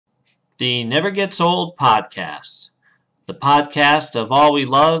The Never Gets Old podcast, the podcast of all we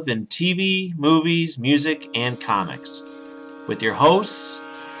love in TV, movies, music, and comics, with your hosts,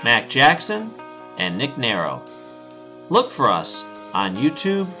 Mac Jackson and Nick Narrow. Look for us on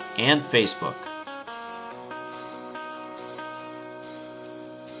YouTube and Facebook.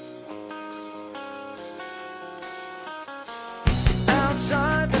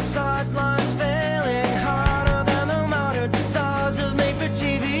 Outside the sidelines, failing harder than the modern stars of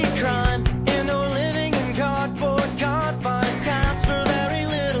made-for-TV crime. Indoor living in cardboard confines counts for very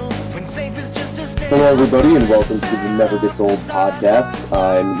little when safe is just a stay. Hello, everybody, and welcome to the Never Gets Old podcast.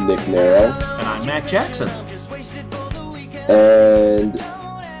 I'm Nick Narrow. And I'm Mac Jackson. And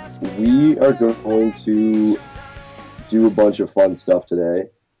we are going to do a bunch of fun stuff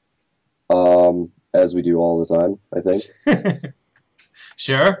today, as we do all the time, I think.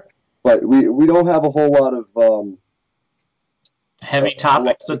 Sure. But we don't have a whole lot of heavy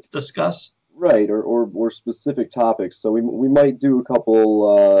topics to discuss. Right, or specific topics. So we might do a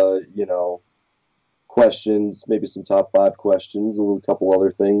couple, questions, maybe some top 5 questions, a couple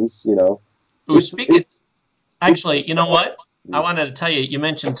other things, Ooh, actually, you know what? I wanted to tell you, you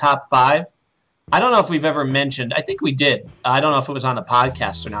mentioned top 5. I don't know if we've ever mentioned, I think we did. I don't know if it was on the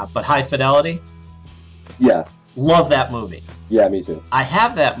podcast or not, but High Fidelity. Yeah. Love that movie. Yeah, me too. I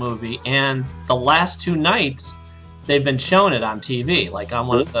have that movie, and the last 2 nights, they've been showing it on TV, like on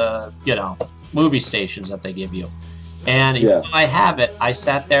one of the, movie stations that they give you. And even though I have it, I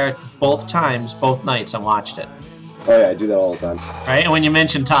sat there both nights, and watched it. Oh, yeah, I do that all the time. Right? And when you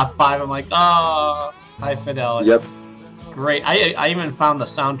mention top 5, I'm like, oh, High Fidelity. Yep. Great. I even found the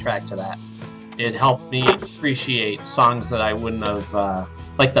soundtrack to that. It helped me appreciate songs that I wouldn't have,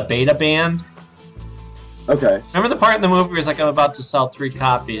 like the Beta Band. Okay. Remember the part in the movie where he's like, I'm about to sell 3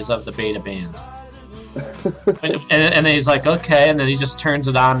 copies of the Beta Band. and then he's like, okay, and then he just turns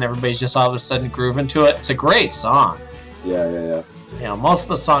it on and everybody's just all of a sudden grooving to it. It's a great song. Yeah. Most of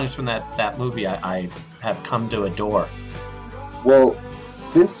the songs from that movie I have come to adore. Well,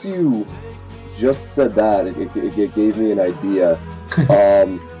 since you just said that, it gave me an idea.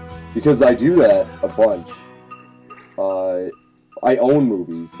 Because I do that a bunch. I own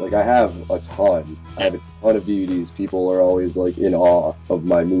movies. Like, I have a ton. I have a ton of DVDs. People are always, like, in awe of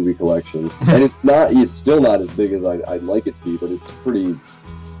my movie collection. And it's still not as big as I'd like it to be, but it's pretty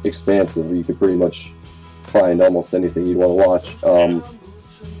expansive. You could pretty much find almost anything you'd want to watch.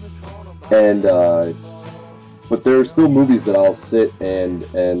 But there are still movies that I'll sit and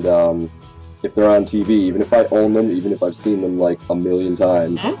if they're on TV, even if I own them, even if I've seen them, like, a million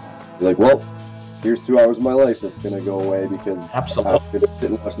times, you're like, well, here's 2 hours of my life that's going to go away because I'm going to sit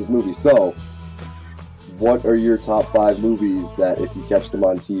and watch this movie. So, what are your top 5 movies that if you catch them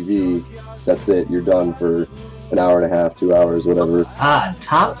on TV, that's it, you're done for an hour and a half, 2 hours, whatever?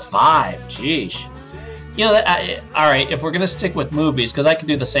 Top 5, jeez. All right, if we're going to stick with movies, because I can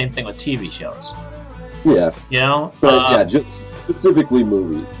do the same thing with TV shows. Yeah. But, just specifically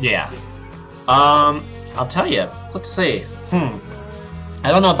movies. Yeah. I'll tell you, let's see. I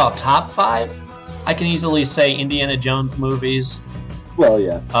don't know about top 5. I can easily say Indiana Jones movies. Well,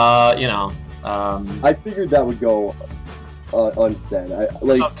 yeah. I figured that would go unsaid.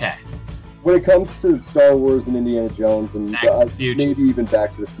 Okay. When it comes to Star Wars and Indiana Jones and maybe even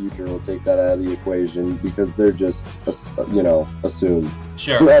Back to the Future, we'll take that out of the equation because they're just, assumed.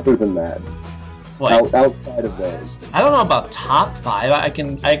 Sure. But other than that, outside of those, I don't know about top 5. I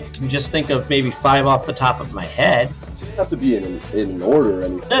can just think of maybe 5 off the top of my head. It doesn't have to be in an order or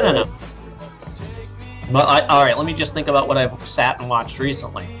anything. No. But all right, let me just think about what I've sat and watched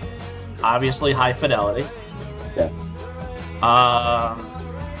recently. Obviously, High Fidelity. Yeah.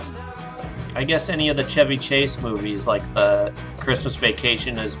 I guess any of the Chevy Chase movies, like the Christmas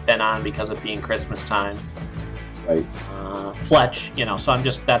Vacation, has been on because of being Christmas time. Right. Fletch, so I'm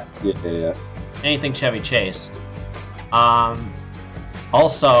just that. Yeah. Anything Chevy Chase.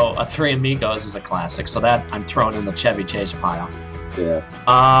 Also, Three Amigos is a classic, so that I'm throwing in the Chevy Chase pile. Yeah.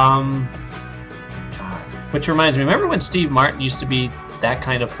 God. Which reminds me, remember when Steve Martin used to be that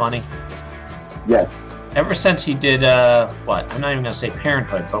kind of funny? Yes. Ever since he did, I'm not even going to say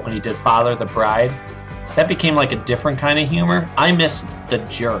Parenthood, but when he did Father the Bride, that became like a different kind of humor. I miss the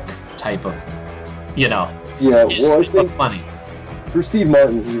jerk type of, Yeah, well, I think funny. For Steve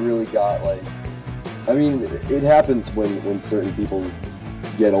Martin, he really got, it happens when certain people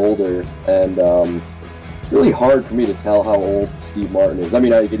get older, and it's really hard for me to tell how old Steve Martin is. I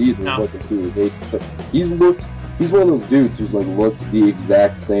could easily look and see his age, but he's one of those dudes who's looked the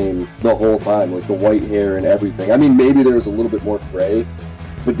exact same the whole time, like the white hair and everything. Maybe there was a little bit more gray,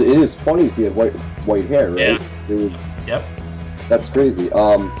 but in his 20s he had white hair, right? Yeah. It was. Yep. That's crazy.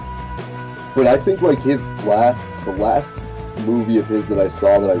 But I think like the last movie of his that I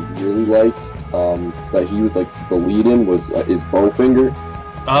saw that I really liked, that he was like the lead in was is Bowfinger.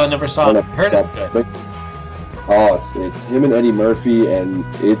 Oh, I never saw it. Heard it's good. Oh, it's him and Eddie Murphy, and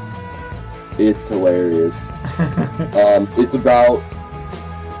it's hilarious. It's about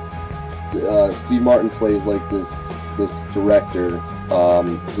Steve Martin plays like this director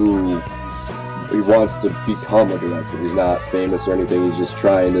who he wants to become a director. He's not famous or anything. He's just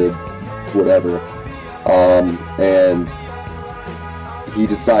trying to whatever. And he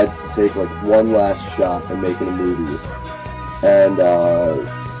decides to take like one last shot at making a movie. And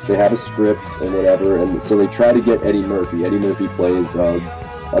they have a script and whatever, and so they try to get Eddie Murphy. Eddie Murphy plays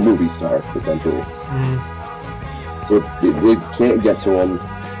a movie star, essentially. Mm-hmm. So they can't get to him,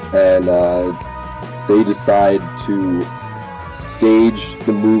 and they decide to stage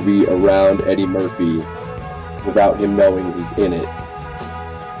the movie around Eddie Murphy without him knowing he's in it.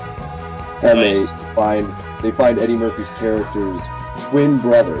 And nice. they find Eddie Murphy's character's twin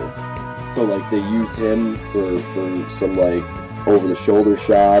brother. So like they use him for some like over the shoulder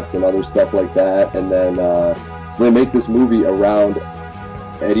shots and other stuff like that, and then so they make this movie around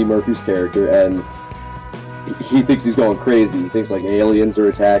Eddie Murphy's character, and he thinks he's going crazy. He thinks like aliens are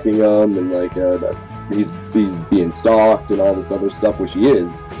attacking him, and like he's being stalked and all this other stuff, which he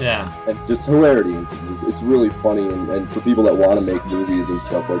is. Yeah. And just hilarity. It's really funny, and for people that want to make movies and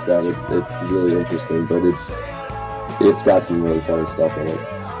stuff like that, it's really interesting. But it's got some really funny stuff in it.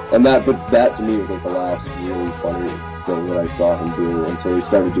 And that to me was like the last really funny thing that I saw him do until he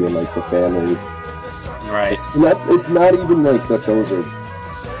started doing like the family. Right. And it's not even like that those are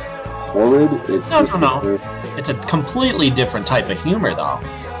horrid. It's no. It's a completely different type of humor, though.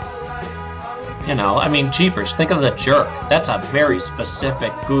 You know, I mean, jeepers, think of The Jerk. That's a very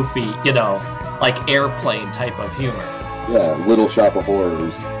specific, goofy, you know, like airplane type of humor. Yeah, Little Shop of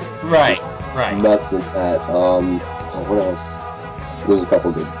Horrors. Right. Nuts and that. What else? There's a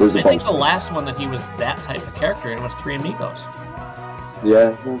couple good. There's a bunch. I think the last one that he was that type of character in was Three Amigos.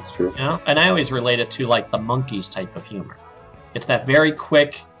 Yeah, that's true. You know, and I always relate it to like the Monkees type of humor. It's that very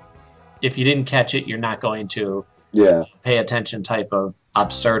quick. If you didn't catch it, you're not going to pay attention type of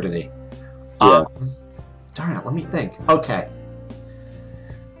absurdity. Yeah. Darn it, let me think. Okay.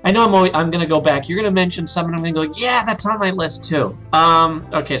 I know I'm going to go back. You're going to mention something. I'm going to go, yeah, that's on my list too.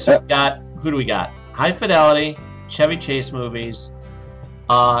 Okay, so who do we got? High Fidelity, Chevy Chase movies,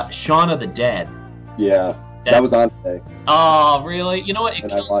 Shaun of the Dead. Yeah, that was on today. Oh, really? You know what? It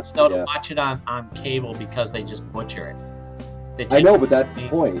kills me though to yeah. watch it on cable because they just butcher it. I know, but that's the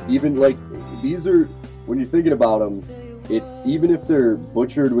point. Even like these are, when you're thinking about them, it's even if they're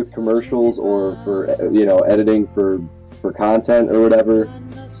butchered with commercials or for editing for content or whatever,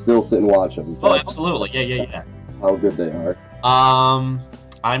 still sit and watch them. Oh, absolutely. Yeah. That's how good they are.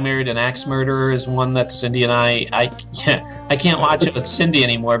 I Married an Axe Murderer is one that Cindy and I can't watch it with Cindy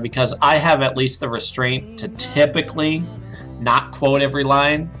anymore because I have at least the restraint to typically not quote every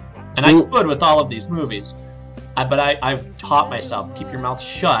line, and I could with all of these movies. But I've taught myself, keep your mouth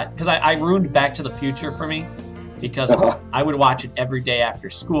shut, because I ruined Back to the Future for me, because I would watch it every day after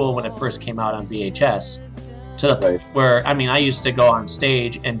school when it first came out on VHS, to the point where, I mean, I used to go on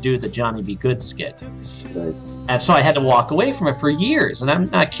stage and do the Johnny Be Good skit. Nice. And so I had to walk away from it for years, and I'm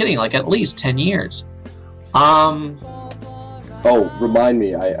not kidding, like at least 10 years. Oh, remind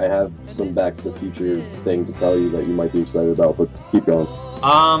me, I have some Back to the Future thing to tell you that you might be excited about, but keep going.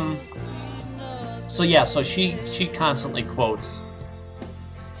 So she constantly quotes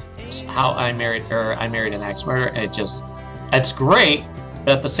how I married an axe murderer. It's great,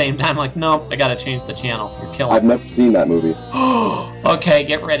 but at the same time, like, nope, I gotta change the channel. You're killing me. I've never seen that movie. Okay,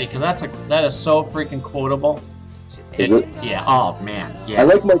 get ready, because that is so freaking quotable. Is it? Yeah. Oh man. Yeah. I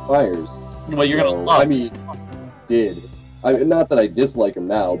like Mike Myers. Well, you're gonna love. I mean, not that I dislike him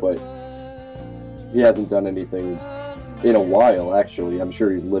now, but he hasn't done anything in a while, actually. I'm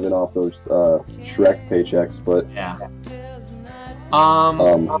sure he's living off those Shrek paychecks, but yeah.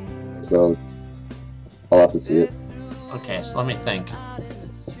 So I'll have to see it. Okay, so let me think.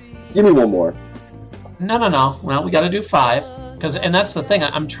 Give me one more. No. Well, we got to do 5, and that's the thing.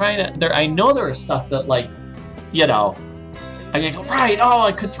 I'm trying to. I know there is stuff that, like, you know, I can go right. Oh,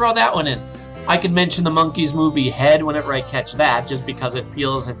 I could throw that one in. I could mention the Monkees movie Head whenever I catch that, just because it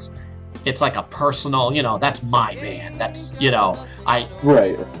feels it's like a personal, you know, that's my band. That's, you know,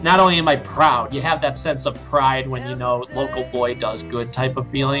 not only am I proud, you have that sense of pride when, you know, local boy does good type of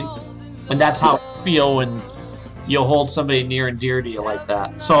feeling. And that's how I feel when you hold somebody near and dear to you like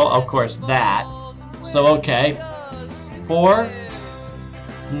that. So, of course, that. So, okay. 4.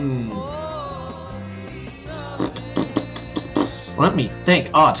 Let me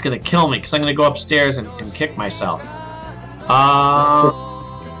think. Oh, it's gonna kill me because I'm gonna go upstairs and kick myself.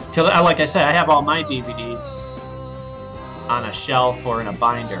 Because like I said, I have all my DVDs on a shelf or in a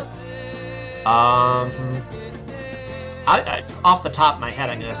binder. I off the top of my head,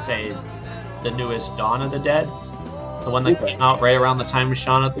 I'm gonna say the newest Dawn of the Dead, the one that came out right around the time of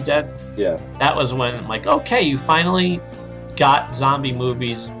Shaun of the Dead. Yeah. That was when I'm like, okay, you finally got zombie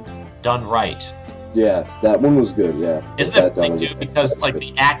movies done right. Yeah, that one was good. Yeah. Isn't it funny too? Because like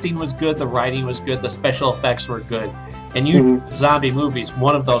the acting was good, the writing was good, the special effects were good, and usually with zombie movies,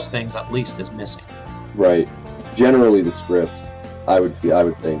 one of those things at least is missing. Right. Generally, the script, I would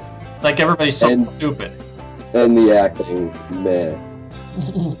think. Like everybody's so stupid. And the acting, meh.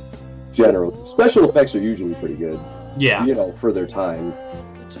 Generally, special effects are usually pretty good. Yeah. You know, for their time.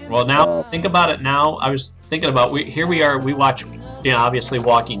 Well, now think about it. Now I was thinking about here we are. We watch, obviously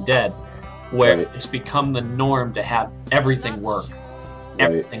Walking Dead, where it's become the norm to have everything work.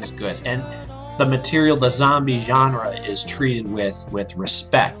 Everything is good, and the material, the zombie genre, is treated with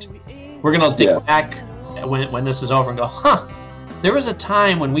respect. We're gonna think back when this is over and go, huh? There was a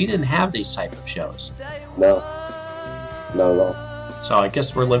time when we didn't have these type of shows. No, not at all. So I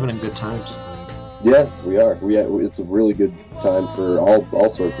guess we're living in good times. Yeah, we are. It's a really good time for all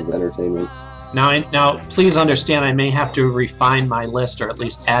sorts of entertainment. Now, please understand, I may have to refine my list or at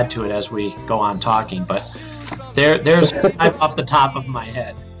least add to it as we go on talking. But there's off the top of my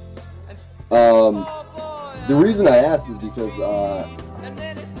head. The reason I asked is because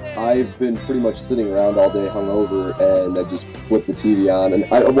I've been pretty much sitting around all day hungover, and I just flipped the TV on, and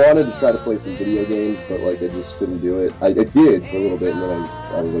I wanted to try to play some video games, but like I just couldn't do it. I did for a little bit, and then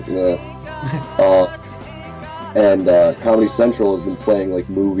I was like, nah. And Comedy Central has been playing like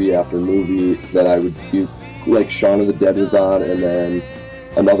movie after movie that I would do. Like Shaun of the Dead was on, and then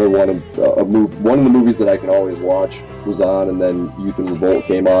another one of the movies that I can always watch was on, and then Youth and Revolt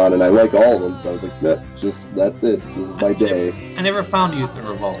came on, and I like all of them, so I was like, nah, that's it. This is my day. I never found Youth and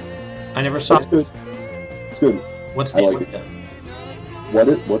Revolt. I never saw. It's good. It's good. What's the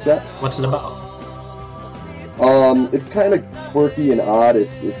What's that? What's it about? It's kind of quirky and odd.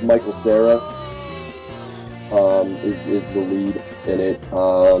 It's Michael Cera is the lead in it.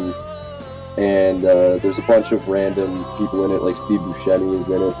 And there's a bunch of random people in it, like Steve Buscemi is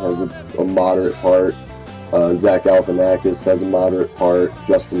in it, has a moderate part. Zach Galifianakis has a moderate part.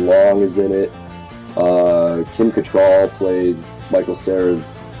 Justin Long is in it. Kim Cattrall plays Michael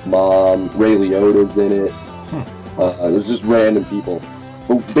Cera's mom. Ray Liotta's in it. There's just random people.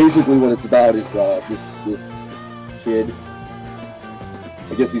 But basically what it's about is this kid,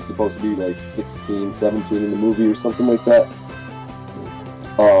 I guess he's supposed to be like 16, 17 in the movie or something like that.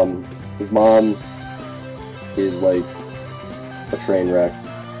 His mom is like a train wreck.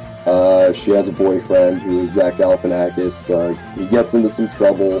 She has a boyfriend who is Zach Galifianakis. He gets into some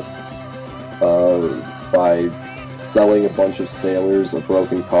trouble by selling a bunch of sailors a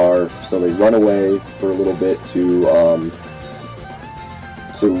broken car, so they run away for a little bit to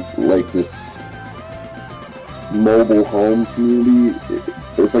like this mobile home community.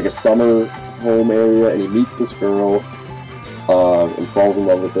 It's like a summer home area, and he meets this girl and falls in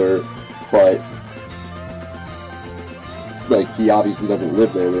love with her, but like he obviously doesn't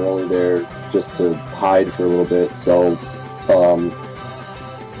live there. They're only there just to hide for a little bit. So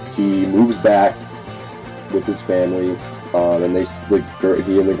he moves back with his family, and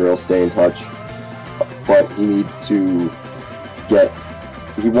he and the girl stay in touch. But he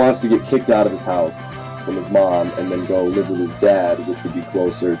wants to get kicked out of his house from his mom and then go live with his dad, which would be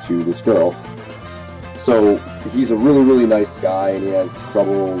closer to this girl. So he's a really, really nice guy, and he has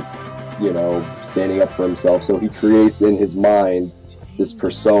trouble, standing up for himself. So he creates in his mind this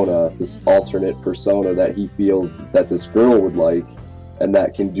persona, this alternate persona that he feels that this girl would like, and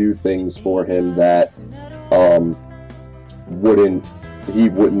that can do things for him that he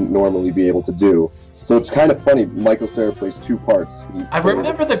wouldn't normally be able to do. So it's kind of funny. Michael Cera plays two parts. Now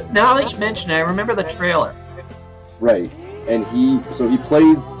that you mention it, I remember the trailer. Right. And he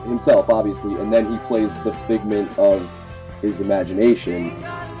plays himself, obviously, and then he plays the figment of his imagination,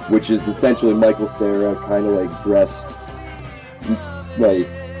 which is essentially Michael Cera kind of like dressed like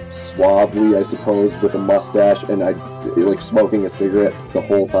suavely, I suppose, with a mustache, and like smoking a cigarette the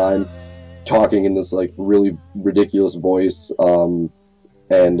whole time, talking in this like really ridiculous voice,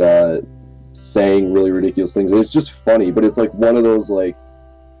 and saying really ridiculous things. It's just funny, but it's like one of those like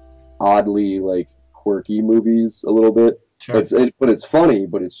oddly like quirky movies a little bit. Sure. But it's funny,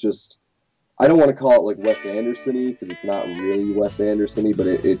 but it's just, I don't want to call it like Wes Anderson-y, because it's not really Wes Anderson-y, but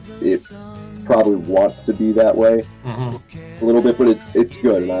it probably wants to be that way a little bit, but it's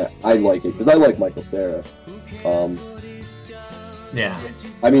good, and I like it, because I like Michael Cera. Yeah.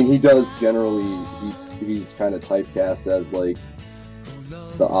 I mean, he does generally. He's kind of typecast as like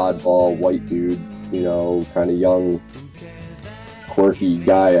the oddball white dude, you know, kind of young, quirky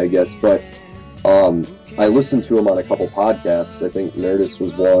guy, I guess. But I listened to him on a couple podcasts. I think Nerdist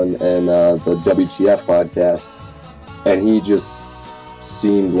was one, and the WTF podcast, and he just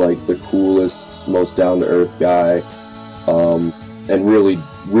seemed like the coolest, most down-to-earth guy, and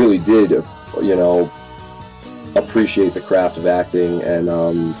really did, you know, appreciate the craft of acting, and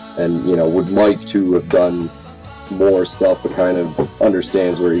you know, would like to have done more stuff, but kind of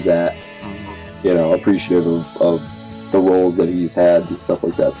understands where he's at, you know, appreciative of the roles that he's had and stuff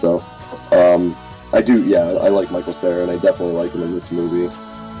like that. So I like Michael Cera, and I definitely like him in this movie.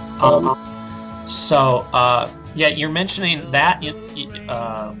 Yeah, you're mentioning that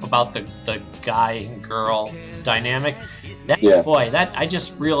about the guy and girl dynamic. That I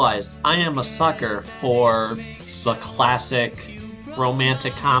just realized I am a sucker for the classic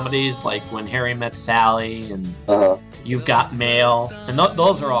romantic comedies, like When Harry Met Sally and You've Got Mail, and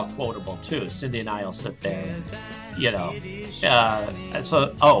those are all quotable too. Cindy and I will sit there, and, you know.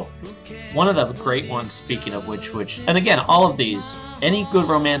 One of the great ones, speaking of which, and again, all of these, any good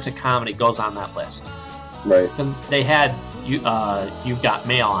romantic comedy goes on that list. Right. Because they had You've Got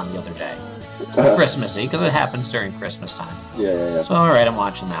Mail on the other day. Christmassy, because it happens during Christmas time. Yeah. So, all right, I'm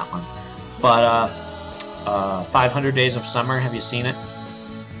watching that one. But 500 Days of Summer, have you seen it?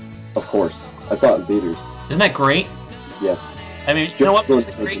 Of course. I saw it in theaters. Isn't that great? Yes. I mean, you know what makes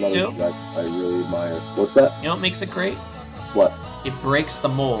it great, too? I really admire. What's that? You know what makes it great? What? It breaks the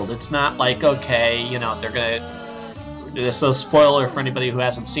mold. It's not like, okay, you know, they're going to... This is a spoiler for anybody who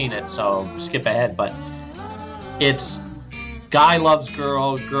hasn't seen it, so skip ahead, but it's guy loves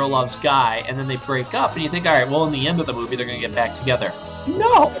girl, girl loves guy, and then they break up, and you think, all right, well, in the end of the movie, they're going to get back together.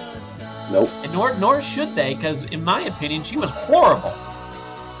 No! Nope. And nor should they, because in my opinion, she was horrible.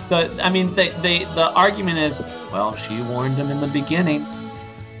 The argument is, well, she warned him in the beginning.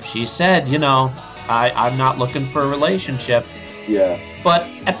 She said, you know, I'm not looking for a relationship. Yeah. But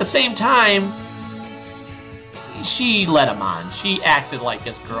at the same time, she led him on. She acted like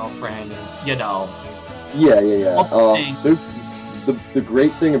his girlfriend, you know. Yeah. There's the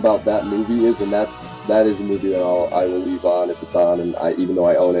great thing about that movie is, and that is a movie that I will leave on if it's on, and even though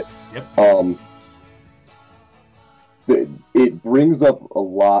I own it. Yep. It brings up a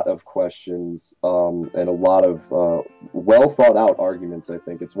lot of questions and a lot of well thought out arguments. I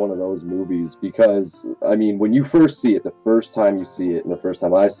think it's one of those movies because, I mean, when you first see it, the first time you see it and the first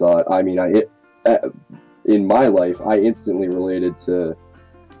time I saw it, I mean, in my life, I instantly related to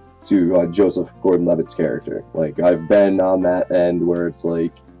Joseph Gordon-Levitt's character. Like, I've been on that end where it's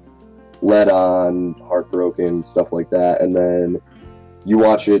like led on, heartbroken, stuff like that, and then you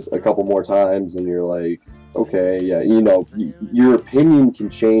watch it a couple more times and you're like, okay, yeah, you know, your opinion can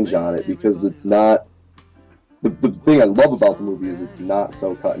change on it because it's not... The thing I love about the movie is it's not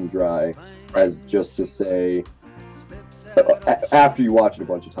so cut and dry as just to say, after you watch it a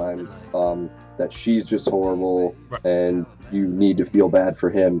bunch of times, that she's just horrible and you need to feel bad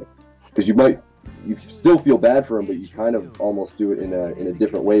for him. Because you still feel bad for him, but you kind of almost do it in a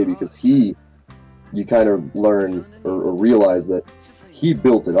different way because you kind of learn or realize that he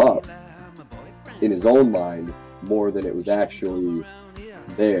built it up in his own mind more than it was actually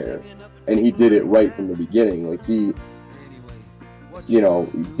there, and he did it right from the beginning. Like, he, you know,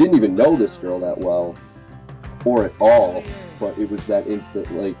 didn't even know this girl that well or at all, but it was that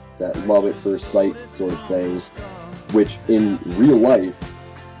instant, like, that love at first sight sort of thing, which in real life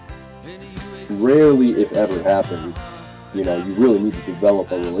rarely, if ever, happens. You know, you really need to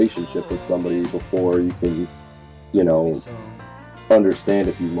develop a relationship with somebody before you can, you know, understand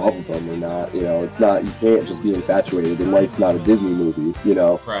if you love them or not. You know, it's not, you can't just be infatuated, and life's not a Disney movie, you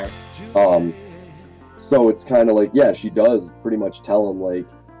know. Right. So it's kind of like, yeah, she does pretty much tell him, like,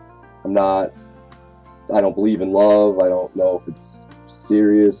 I don't believe in love, I don't know if it's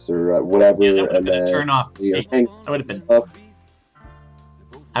serious or whatever. Yeah, that would have been a turn off.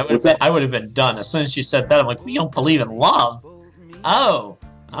 I would have been done as soon as she said that. I'm like, we don't believe in love. Oh,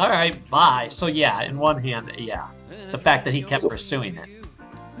 all right, bye. So yeah, in one hand, yeah, the fact that he kept pursuing it.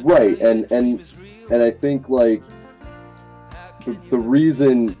 Right, and I think, like, the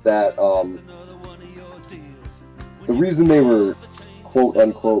reason that the reason they were quote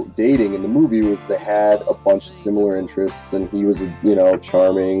unquote dating in the movie was they had a bunch of similar interests, and he was a, you know,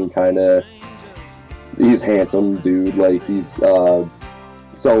 charming kind of, he's handsome dude, like, he's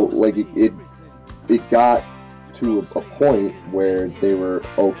so, like, it got to a point where they were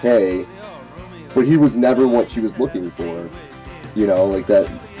okay, but he was never what she was looking for, you know, like, that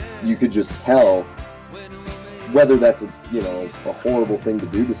you could just tell whether that's a horrible thing to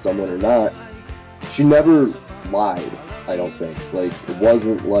do to someone or not, she never lied. I don't think. Like, it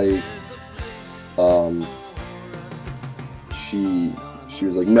wasn't like she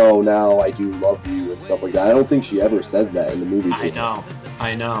was like, no, now I do love you and stuff like that. I don't think she ever says that in the movie. I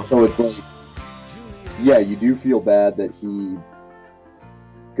know. So it's like, yeah, you do feel bad that he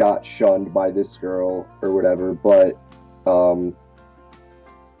got shunned by this girl or whatever, but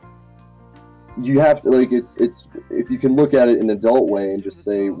you have to, like, it's if you can look at it in an adult way and just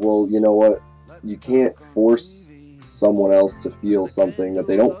say, well, you know what, you can't force someone else to feel something that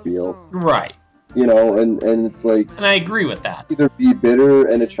they don't feel. Right. You know, and it's like... And I agree with that. Either be bitter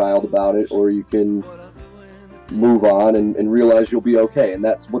and a child about it, or you can move on and realize you'll be okay. And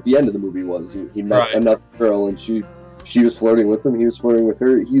that's what the end of the movie was. He met another girl, and she was flirting with him, he was flirting with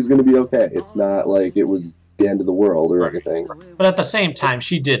her. He's going to be okay. It's not like it was the end of the world or anything. But at the same time,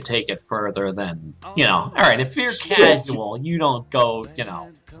 she did take it further than, all right, if you're casual, you don't go,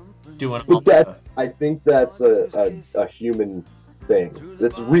 doing all But I think that's a human thing.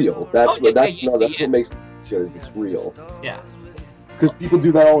 That's real. That's what makes it shows it's real. Yeah. Because people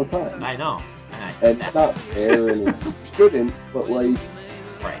do that all the time. I know. And it's not fair, and it shouldn't, but, like,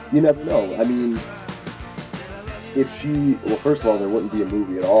 you never know. I mean, if she... Well, first of all, there wouldn't be a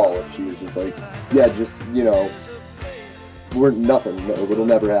movie at all if she was just like, yeah, just, we're nothing. It'll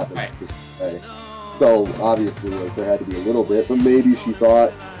never happen. Right. So, obviously, like, there had to be a little bit, but maybe she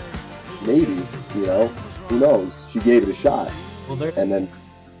thought, maybe, who knows? She gave it a shot. Well,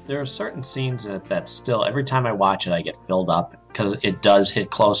 there are certain scenes that still, every time I watch it, I get filled up because it does hit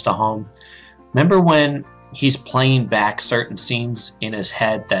close to home. Remember when he's playing back certain scenes in his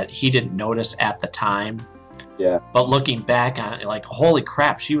head that he didn't notice at the time? Yeah. But looking back on it, like, holy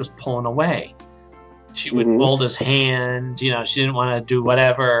crap, she was pulling away. She would hold his hand, she didn't want to do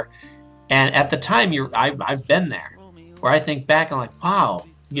whatever. And at the time, I've been there, where I think back, I'm like, wow,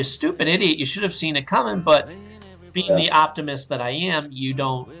 you stupid idiot, you should have seen it coming, but being the optimist that I am, you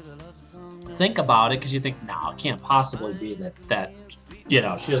don't think about it because you think, no, it can't possibly be that she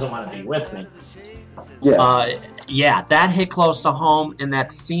doesn't want to be with me. Yeah. That hit close to home. In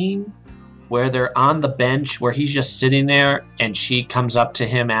that scene where they're on the bench, where he's just sitting there, and she comes up to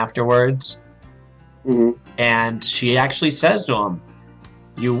him afterwards, and she actually says to him,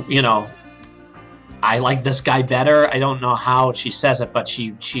 I like this guy better. I don't know how she says it, but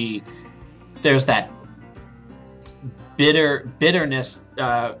she there's that bitterness.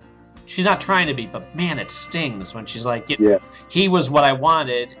 She's not trying to be, but man, it stings when she's like, he was what I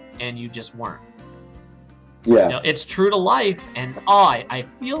wanted, and you just weren't. Yeah. It's true to life, and I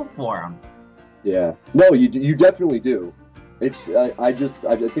feel for him. Yeah. No, you definitely do. It's I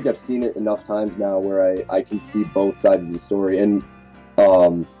think I've seen it enough times now where I can see both sides of the story, and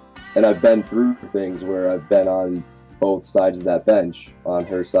I've been through things where I've been on both sides of that bench, on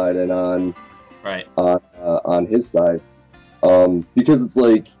her side and on his side. Because it's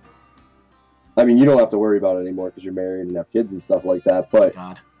like, I mean, you don't have to worry about it anymore because you're married and have kids and stuff like that, but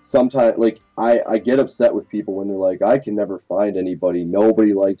sometimes, like, I get upset with people when they're like, I can never find anybody,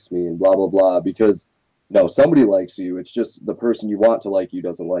 nobody likes me, and blah, blah, blah, because, no, somebody likes you, it's just the person you want to like you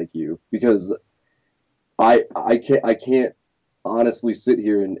doesn't like you, because I can't honestly sit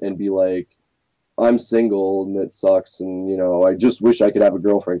here and be like, I'm single and it sucks, and, I just wish I could have a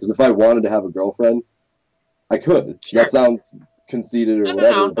girlfriend, because if I wanted to have a girlfriend, I could. Sure. That sounds conceited or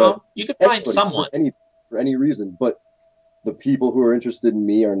whatever. No. You could find someone. For any reason, but the people who are interested in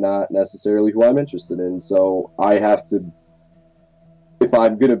me are not necessarily who I'm interested in, so I have to, if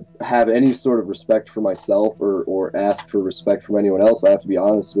I'm going to have any sort of respect for myself or ask for respect from anyone else, I have to be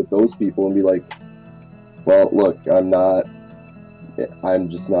honest with those people and be like, well, look, I'm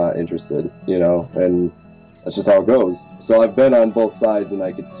just not interested, and that's just how it goes. So I've been on both sides and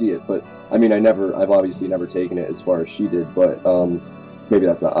I could see it, but I mean, I've obviously never taken it as far as she did, but maybe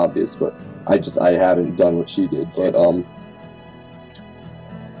that's not obvious, but I haven't done what she did, but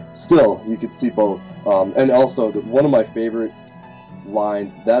still, you could see both. And also, one of my favorite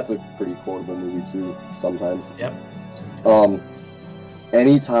lines, that's a pretty quotable movie too, sometimes. Yep.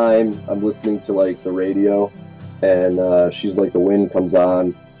 Anytime I'm listening to, like, the radio, and she's like, the wind comes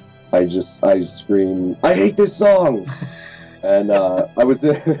on, I scream, I hate this song! And when I was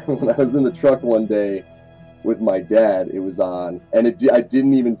in the truck one day with my dad, it was on, and I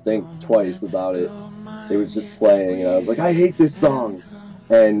didn't even think twice about it. It was just playing, and I was like, I hate this song!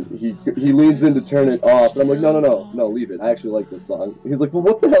 And he leans in to turn it off, and I'm like, no, leave it. I actually like this song. He's like, well,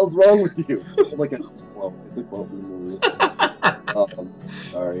 what the hell's wrong with you? I'm like, it's a quote from the movie.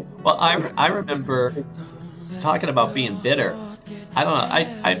 Sorry. Well, I remember talking about being bitter. I don't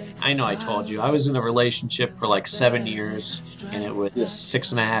know. I know I told you I was in a relationship for like 7 years, and it was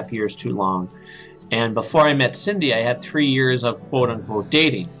 6.5 years too long. And before I met Cindy, I had 3 years of quote unquote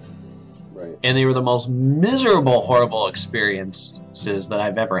dating. Right. And they were the most miserable, horrible experiences that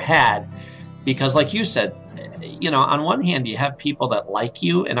I've ever had. Because, like you said, on one hand, you have people that like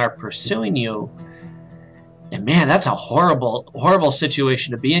you and are pursuing you. And man, that's a horrible, horrible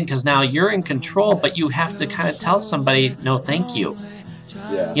situation to be in, because now you're in control, but you have to kind of tell somebody, no, thank you.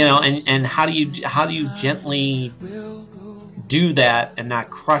 Yeah. And how do you gently do that and not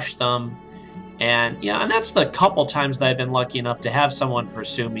crush them? And and that's the couple times that I've been lucky enough to have someone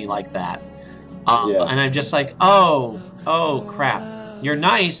pursue me like that. And I'm just like, oh crap, you're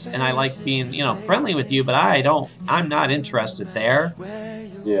nice, and I like being friendly with you, but I'm not interested there.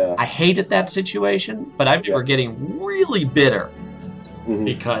 Yeah. I hated that situation, but I remember getting really bitter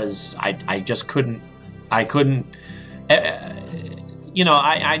because I just couldn't. I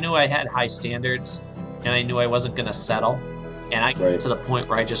knew I had high standards, and I knew I wasn't going to settle. And I got to the point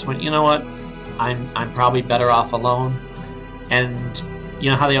where I just went, you know what? I'm probably better off alone. And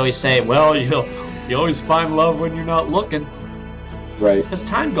you know how they always say, well, you always find love when you're not looking. Right. Because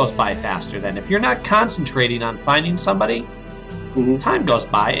time goes by faster then. If you're not concentrating on finding somebody, time goes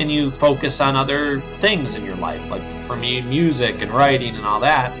by and you focus on other things in your life. Like for me, music and writing and all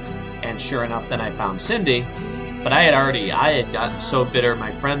that. And sure enough, then I found Cindy. But I had gotten so bitter.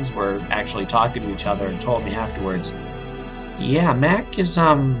 My friends were actually talking to each other and told me afterwards, yeah, Mac is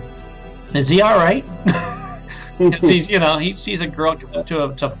he all right? He sees a girl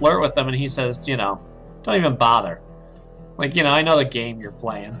to flirt with him, and he says, don't even bother. Like, I know the game you're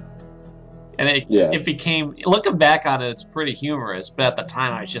playing. And it became, looking back on it, it's pretty humorous, but at the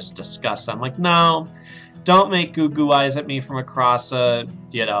time I was just disgusted. I'm like, no, don't make goo-goo eyes at me from across we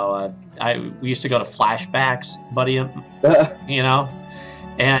used to go to flashbacks, buddy, and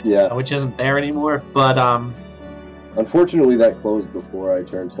which isn't there anymore, but unfortunately that closed before I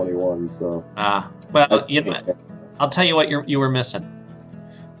turned 21, so I'll tell you what you were missing.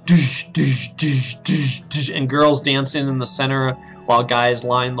 And girls dancing in the center while guys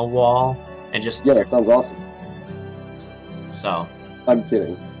line the wall and just that sounds awesome. So I'm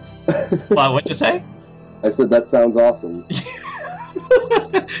kidding. What'd you say? I said that sounds awesome.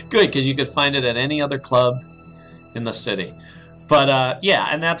 Good, because you could find it at any other club in the city. But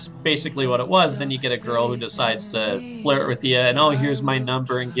and that's basically what it was. Then you get a girl who decides to flirt with you, and here's my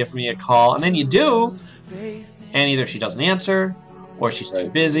number and give me a call, and then you do, and either she doesn't answer, or she's too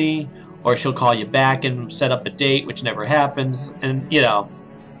busy, or she'll call you back and set up a date, which never happens. And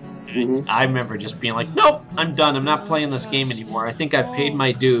I remember just being like, nope, I'm done. I'm not playing this game anymore. I think I've paid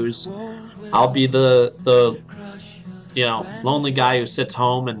my dues. I'll be the lonely guy who sits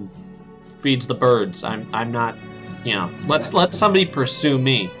home and feeds the birds. I'm not. Let somebody pursue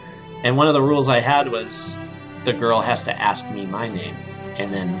me. And one of the rules I had was the girl has to ask me my name.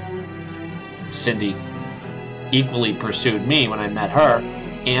 And then Cindy equally pursued me when I met her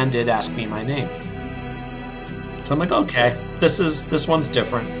and did ask me my name. So I'm like, okay, this one's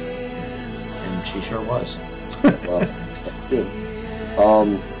different. And she sure was. Well, that's good.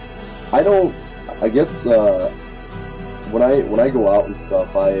 I guess when I go out and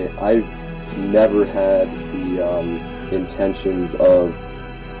stuff, I've never had the intentions of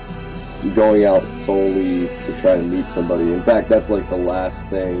going out solely to try to meet somebody. In fact, that's like the last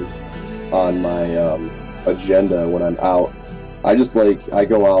thing on my agenda when I'm out. I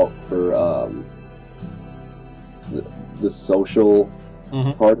go out for the social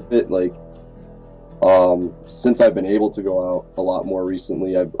part of it. Like, since I've been able to go out a lot more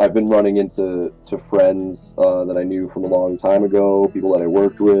recently, I've been running into friends that I knew from a long time ago, people that I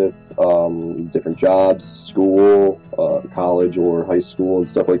worked with, different jobs, school, college or high school and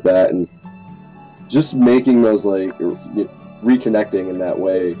stuff like that, and just making those reconnecting in that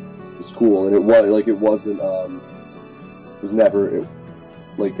way is cool. And it was never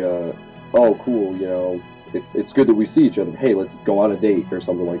oh cool, it's good that we see each other. Hey, let's go on a date or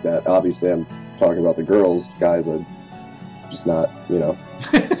something like that. Obviously, I'm talking about the girls. Guys, I'd just not,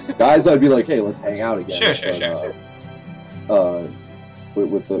 Guys, I'd be like, hey, let's hang out again. Sure.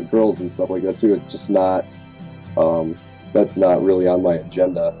 With the girls and stuff like that too, it's just not. That's not really on my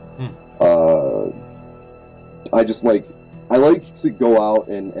agenda. I like to go out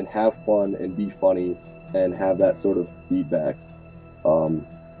and have fun and be funny and have that sort of feedback.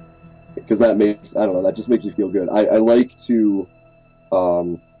 Because that just makes you feel good. I like to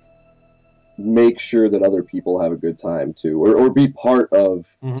make sure that other people have a good time too, or be part of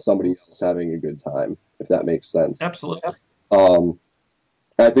somebody else having a good time, if that makes sense. Absolutely.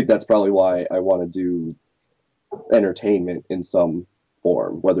 I think that's probably why I want to do entertainment in some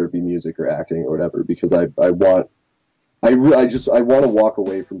form, whether it be music or acting or whatever, because I want to walk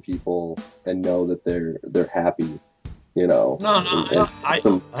away from people and know that they're happy, you know. No,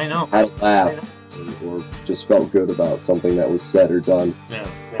 I know. Had a laugh or just felt good about something that was said or done. Yeah.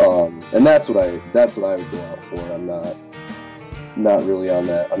 And that's what I would go out for. I'm not really on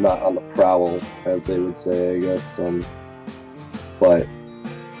that. I'm not on the prowl, as they would say, I guess. But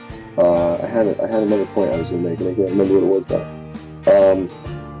I had another point I was going to make, and I can't remember what it was now.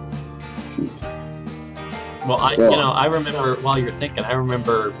 Well, I remember, while you're thinking, I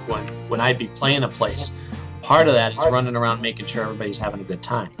remember when I'd be playing a place, part of that is running around making sure everybody's having a good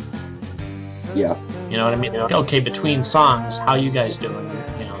time. Yeah. You know what I mean? Okay, between songs, how you guys doing?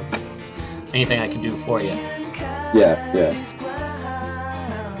 You know, anything I can do for you. Yeah.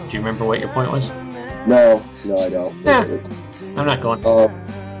 Do you remember what your point was? No, I don't. Yeah. I'm not going.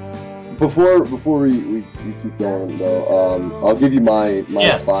 Before we keep going though, I'll give you my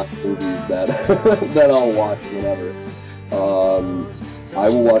Yes. 5 movies that that I'll watch whenever. I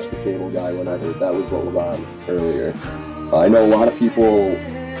will watch The Cable Guy whenever. That was what was on earlier. I know a lot of people.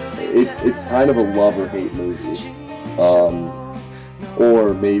 It's kind of a love or hate movie,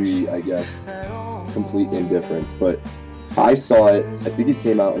 or maybe I guess complete indifference. But I saw it. I think it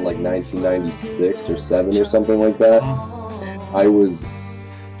came out in like 1996 or 7 or something like that. I was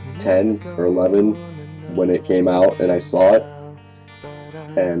 10 or 11 when it came out, and I saw it.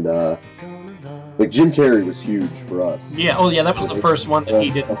 And like Jim Carrey was huge for us. Yeah. Oh, yeah. That was the first one that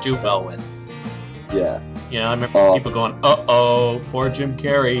he didn't do well with. Yeah. You know, I remember people going, "Uh-oh, poor Jim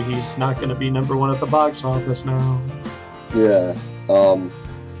Carrey. He's not going to be #1 at the box office now." Yeah.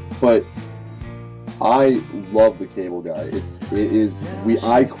 But I love The Cable Guy.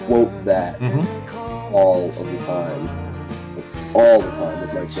 I quote that all of the time. All the time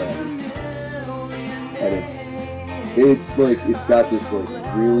with my friends. And it's like, it's got this like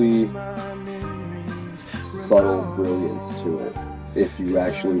really subtle brilliance to it if you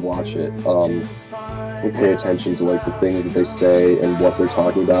actually watch it. And pay attention to like the things that they say and what they're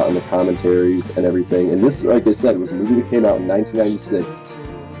talking about and the commentaries and everything. And this, like I said, was a movie that came out in 1996.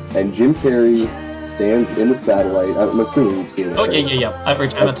 And Jim Carrey stands in the satellite. I'm assuming you've seen it. Oh, right? yeah. Every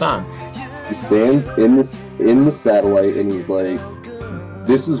time it's on. He stands in the satellite and he's like,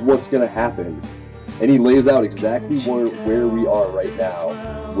 "This is what's gonna happen," and he lays out exactly where we are right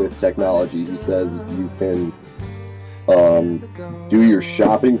now with technology. He says you can do your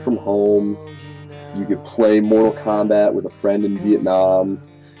shopping from home. You could play Mortal Kombat with a friend in Vietnam.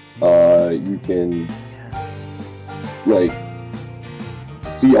 You can like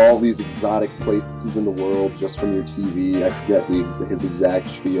see all these exotic places in the world just from your TV. I forget his exact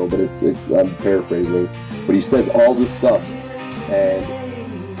spiel, but I'm paraphrasing. But he says all this stuff, and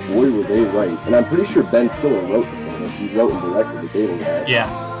boy, were they right. And I'm pretty sure Ben Stiller wrote the film. He wrote and directed The Cable Guy. Yeah.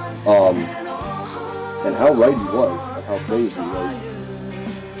 And how right he was, and how crazy. Like,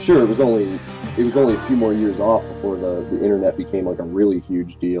 sure, it was only a few more years off before the internet became like a really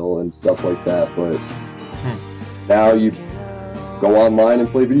huge deal and stuff like that. But now you go online and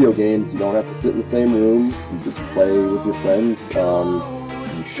play video games. You don't have to sit in the same room. You just play with your friends.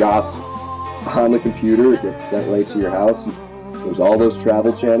 You shop on the computer. It gets sent right to your house. There's all those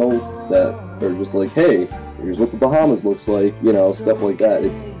travel channels that are just like, hey, here's what the Bahamas looks like. You know, stuff like that.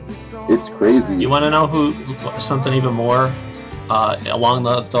 It's crazy. You want to know who something even more along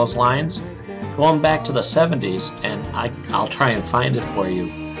those lines? Going back to the 70s, and I'll try and find it for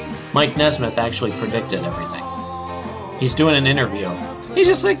you. Mike Nesmith actually predicted everything. He's doing an interview. He's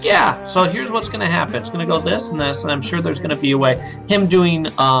just like, yeah, so here's what's going to happen. It's going to go this and this, and I'm sure there's going to be a way. Him doing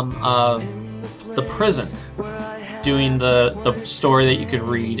the prison, doing the story that you could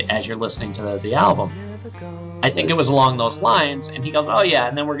read as you're listening to the album. I think it was along those lines, and he goes, oh yeah,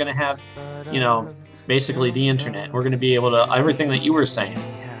 and then we're going to have, you know, basically the internet. We're going to be able to, everything that you were saying.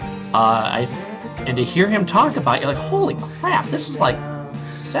 And to hear him talk about it, you're like, holy crap, this is like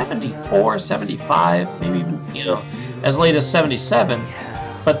 74, 75, maybe even, you know, as late as 77.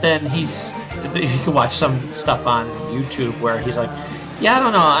 But then you can watch some stuff on YouTube where he's like, yeah, I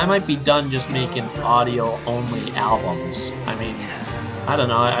don't know, I might be done just making audio-only albums. I mean, I don't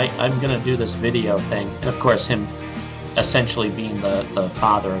know, I'm going to do this video thing. And of course, him essentially being the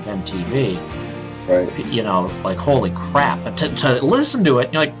father of MTV. Right. You know, like, holy crap. But to listen to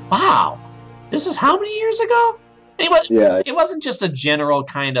it, you're like, wow, this is how many years ago? It wasn't just a general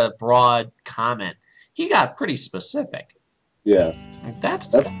kind of broad comment. He got pretty specific. Yeah.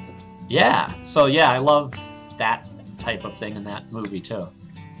 That's yeah. So, yeah, I love that type of thing in that movie, too.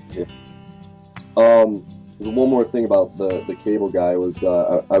 Yeah. One more thing about the Cable Guy was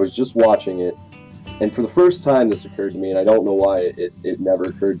I was just watching it, And for the first time, this occurred to me, and I don't know why it never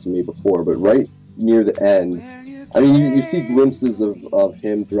occurred to me before, but right near the end, I mean, you see glimpses of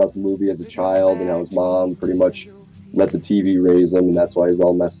him throughout the movie as a child, and how his mom pretty much let the TV raise him, and that's why he's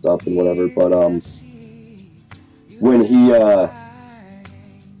all messed up and whatever. But when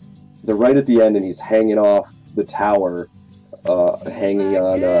they're right at the end, and he's hanging off the tower, hanging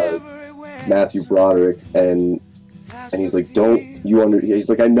on Matthew Broderick, and he's like, he's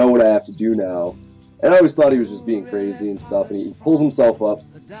like, I know what I have to do now. And I always thought he was just being crazy and stuff, and he pulls himself up,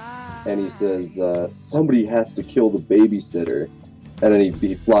 and he says, somebody has to kill the babysitter. And then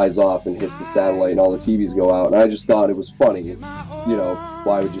he flies off and hits the satellite, and all the TVs go out. And I just thought it was funny. You know,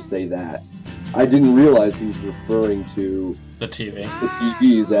 why would you say that? I didn't realize he was referring to the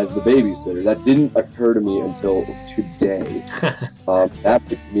TVs as the babysitter. That didn't occur to me until today.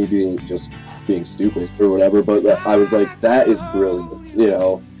 After me being stupid or whatever, but I was like, that is brilliant. You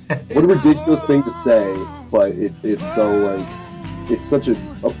know, what a ridiculous thing to say, but it's so like, it's such a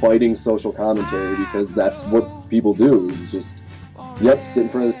biting social commentary, because that's what people do. Is just, yep, sit in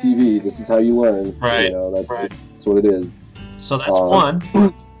front of the TV. This is how you learn. Right. You know, that's what it is. So that's one.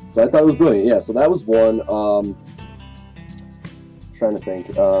 So I thought it was brilliant. Yeah. So that was one. Trying to think.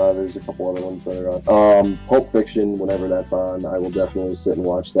 There's a couple other ones that are on. Pulp Fiction. Whenever that's on, I will definitely sit and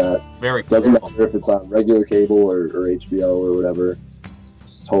watch that. Very. Doesn't matter if it's on regular cable or HBO or whatever.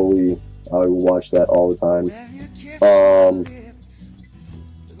 Just totally, I will watch that all the time.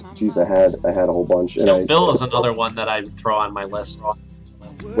 Geez, I had a whole bunch. Kill Bill is another one that I would throw on my list.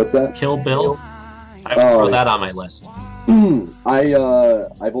 What's that? Kill Bill. I would throw that on my list.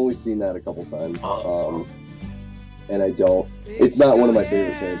 I've only seen that a couple times. And I don't. It's not one of my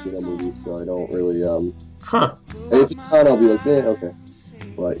favorite Tarantino movies, so I don't really. If it's not, I'll be like, okay.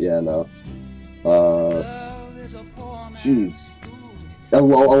 But yeah, no. Jeez. A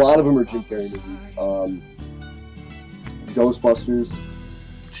lot of them are Jim Carrey movies. Ghostbusters.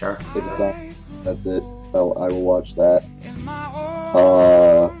 Sure. If it's on, that's it. I will watch that.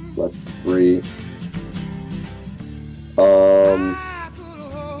 So that's 3.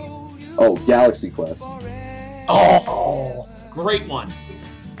 Galaxy Quest. Oh, great one.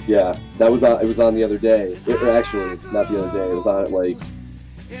 Yeah, that was on. It was on the other day. Actually, not the other day. It was on at like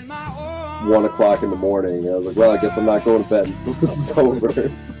 1 o'clock in the morning. And I was like, well, I guess I'm not going to bed until this is over.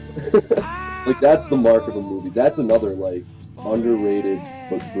 Like, that's the mark of a movie. That's another like underrated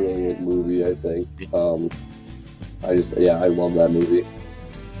but brilliant movie, I think. I love that movie.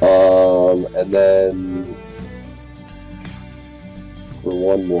 And then for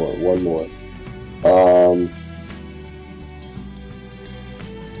one more.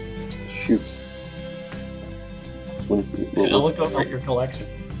 Shoot. Let me see. I'll look over at your collection.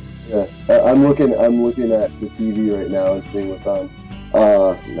 Yeah, I'm looking at the TV right now and seeing what's on.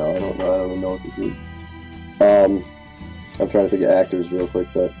 No, I don't know. I don't even know what this is. I'm trying to think of actors real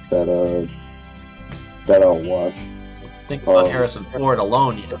quick that I'll watch. Think about Harrison Ford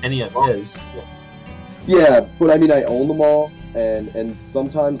alone. Any of his. Yeah, but I mean, I own them all, and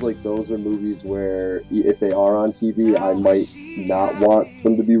sometimes like those are movies where if they are on TV, I might not want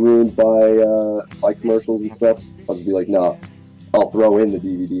them to be ruined by commercials and stuff. I'll just be like, no, I'll throw in the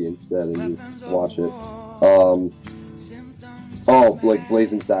DVD instead and just watch it. Like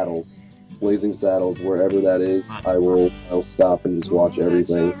Blazing Saddles, wherever that is, I'll stop and just watch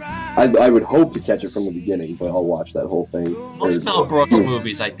everything. I would hope to catch it from the beginning, but I'll watch that whole thing. Most Mel Brooks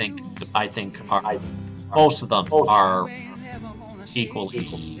movies, I think are. Most of them are equally,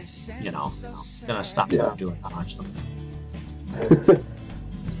 gonna stop doing to watch them.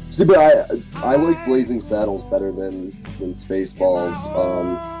 See, but I like Blazing Saddles better than Spaceballs,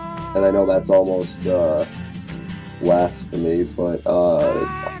 and I know that's almost blasphemy, but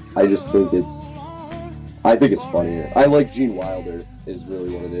I just think it's funnier. I like Gene Wilder is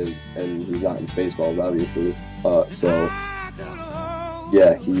really what it is, and he's not in Spaceballs, obviously. So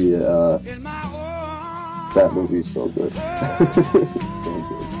yeah, he. That movie's so good. So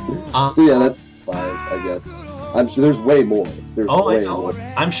good. So yeah, that's 5, I guess. I'm sure there's way more. More.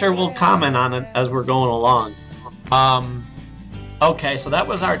 I'm sure we'll comment on it as we're going along. Okay, so that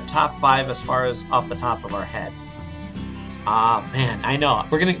was our top 5 as far as off the top of our head. Man, I know.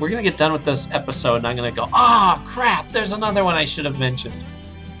 We're gonna get done with this episode, and I'm gonna go, crap, there's another one I should have mentioned.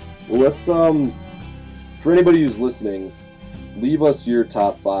 Well, let's for anybody who's listening, leave us your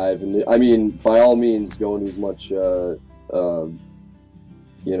top 5, and I mean, by all means, go into as much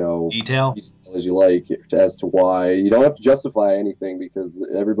detail as you like as to why. You don't have to justify anything, because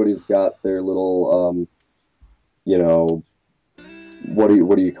everybody's got their little what do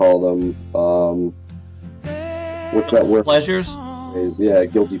you call them? What's that word? Pleasures? phrase. Yeah,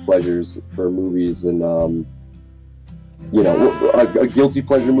 guilty pleasures for movies, and you know, a guilty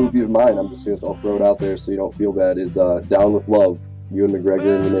pleasure movie of mine. I'm just I'll throw it out there so you don't feel bad. Is Down with Love, Ewan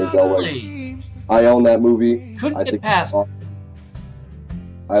McGregor and Renee Zellweger. I own that movie. Couldn't get past.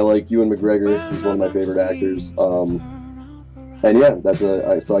 I like Ewan McGregor. He's one of my favorite actors. And yeah,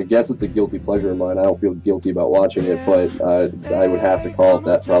 so I guess it's a guilty pleasure of mine. I don't feel guilty about watching it, but I would have to call it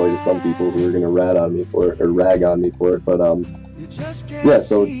that probably to some people who are going to rag on me for it. But yeah,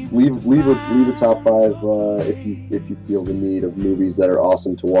 so leave a top 5 if you feel the need of movies that are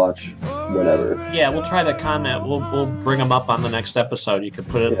awesome to watch whenever. Yeah, we'll try to comment. We'll bring them up on the next episode. You could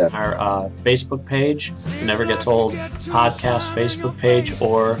put it on our Facebook page, the Never Gets Old podcast Facebook page,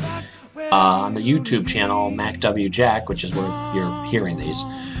 or on the YouTube channel, MacWJack, which is where you're hearing these,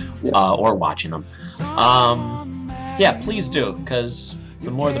 or watching them. Yeah, please do, because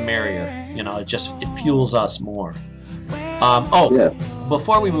the more the merrier. You know, it fuels us more.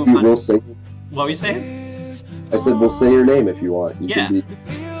 Before we move on, what were you saying? I said we'll say your name if you want.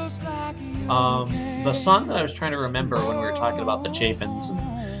 The song that I was trying to remember when we were talking about the Chapins and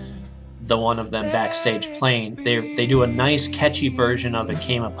the one of them backstage playing, they do a nice catchy version of It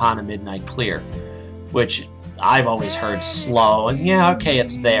Came Upon a Midnight Clear, which I've always heard slow, and yeah, okay,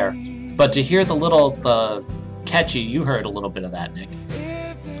 it's there. But to hear the catchy, you heard a little bit of that, Nick.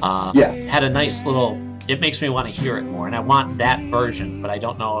 Had a nice little, it makes me want to hear it more, and I want that version, but I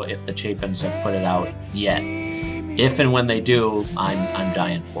don't know if the Chapins have put it out yet. If and when they do, I'm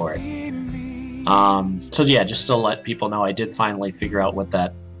dying for it. So yeah, just to let people know, I did finally figure out what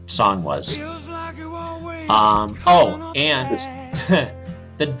that song was. And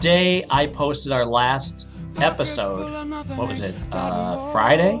the day I posted our last episode, what was it?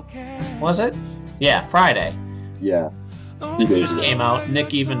 Friday? Was it? Yeah, Friday. Yeah. The news came out.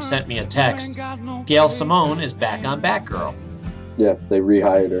 Nick even sent me a text. Gail Simone is back on Batgirl. Yeah, they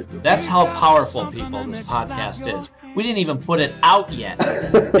rehired her. That's how powerful, people, this podcast is. We didn't even put it out yet,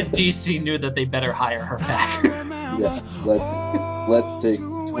 and DC knew that they better hire her back. Yeah, let's take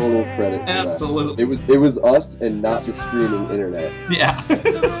total credit for Absolutely. that. It was us and not the streaming internet. Yeah.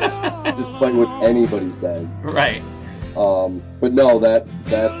 Despite what anybody says. Right. But no, that's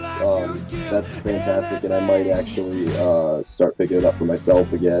fantastic, and I might actually start picking it up for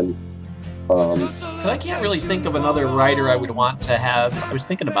myself again. I can't really think of another writer I would want to have. I was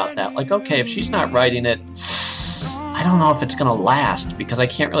thinking about that. Like, okay, if she's not writing it, I don't know if it's going to last, because I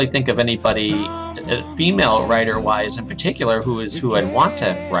can't really think of anybody, female writer-wise in particular, who I'd want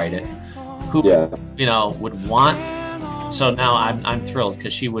to write it, who would want. So now I'm thrilled,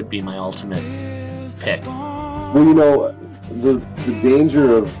 because she would be my ultimate pick. Well, you know, the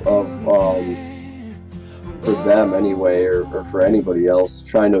danger of for them anyway, or for anybody else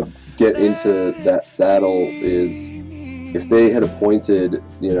trying to get into that saddle, is if they had appointed,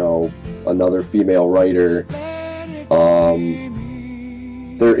 another female writer,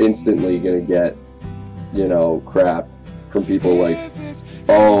 they're instantly gonna get, crap from people like,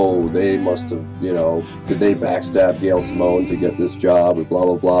 oh, they must have, did they backstab Gail Simone to get this job, or blah,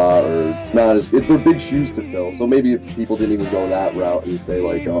 blah, blah, or they're big shoes to fill. So maybe if people didn't even go that route and say,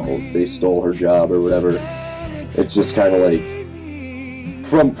 like, oh, they stole her job or whatever, it's just kind of like,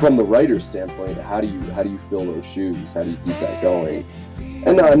 from the writer's standpoint, how do you fill those shoes? How do you keep that going?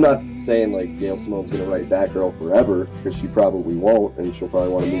 And no, I'm not saying, like, Gail Simone's going to write Batgirl forever, because she probably won't, and she'll probably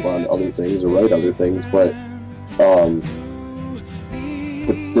want to move on to other things or write other things, but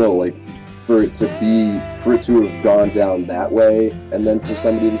still, like, for it to have gone down that way, and then for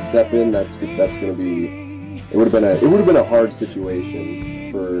somebody to step in, that's going to be, it would have been a hard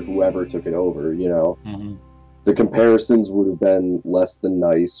situation for whoever took it over, Mm-hmm. The comparisons would have been less than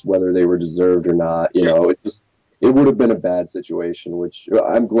nice, whether they were deserved or not. It would have been a bad situation, which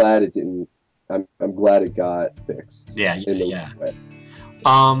I'm glad it didn't. I'm glad it got fixed. Yeah.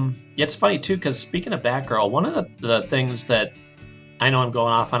 It's funny too, because speaking of Batgirl, one of the things that, I know I'm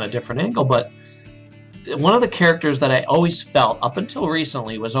going off on a different angle, but one of the characters that I always felt up until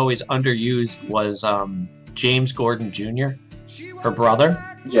recently was always underused was James Gordon Jr., her brother.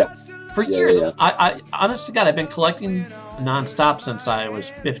 Yeah. For years, yeah. I honest to God, I've been collecting nonstop since I was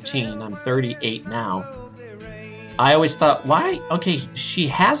 15. I'm 38 now. I always thought, why? Okay, she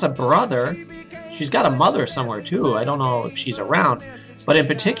has a brother. She's got a mother somewhere, too. I don't know if she's around. But in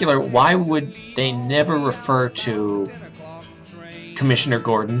particular, why would they never refer to Commissioner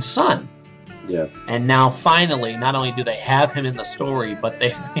Gordon's son? Yeah. And now, finally, not only do they have him in the story, but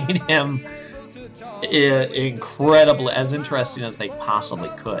they've made him incredibly, as interesting as they possibly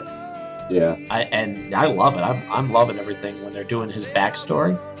could. Yeah. I love it. I'm loving everything when they're doing his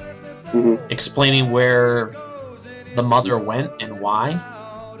backstory, mm-hmm. explaining where the mother went and why.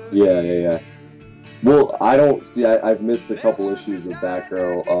 Yeah. Well, I don't see. I've missed a couple issues of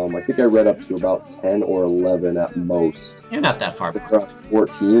Batgirl. I think I read up to about 10 or 11 at most. You're not that far behind. We're on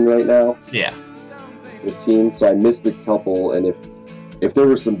 14 right now. Yeah. 15. So I missed a couple, and if there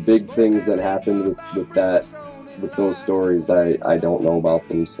were some big things that happened with those stories, I don't know about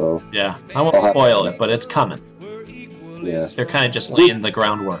them. So yeah, I won't spoil it, but it's coming. Yeah. They're kind of just laying the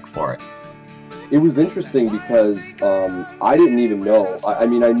groundwork for it. It was interesting because I didn't even know. I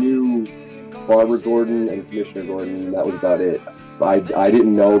mean, I knew Barbara Gordon and Commissioner Gordon, and that was about it. I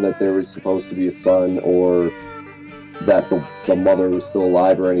didn't know that there was supposed to be a son or that the mother was still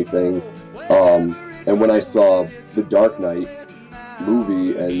alive or anything. And when I saw the Dark Knight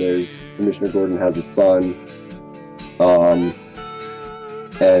movie and there's Commissioner Gordon has a son and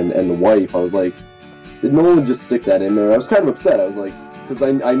the wife, I was like, did Nolan just stick that in there? I was kind of upset. I was like,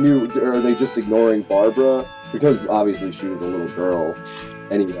 because I knew, are they just ignoring Barbara? Because obviously she was a little girl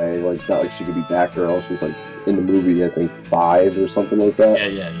anyway. Like, it's not like she could be Batgirl. She was like, in the movie, I think 5 or something like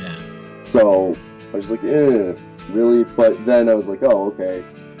that. Yeah. So I was like, really? But then I was like, oh, okay,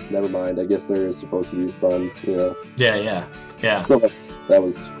 never mind. I guess there is supposed to be a son, you know? Yeah. So that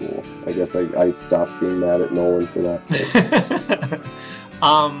was cool. I guess I stopped being mad at Nolan for that.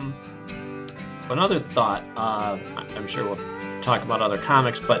 Another thought, I'm sure we'll talk about other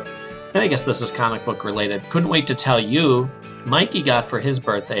comics, but I guess this is comic book related. Couldn't wait to tell you, Mikey got for his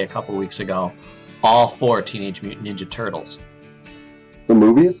birthday a couple weeks ago all 4 Teenage Mutant Ninja Turtles. The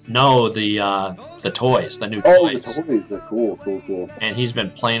movies? No, the toys, the new toys. Oh, the toys. They're cool. And he's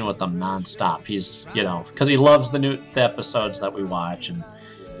been playing with them nonstop. He's, because he loves the episodes that we watch, and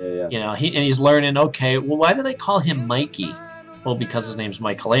yeah. He's learning. Okay, well, why do they call him Mikey? Well, because his name's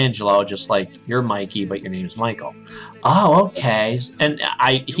Michelangelo, just like you're Mikey, but your name's Michael. Oh, okay. And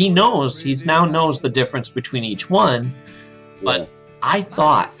he now knows the difference between each one. But I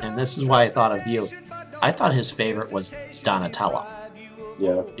thought, and this is why I thought of you, I thought his favorite was Donatello.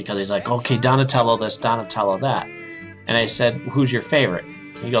 Yeah. Because he's like, okay, Donatello this, Donatello that. And I said, who's your favorite?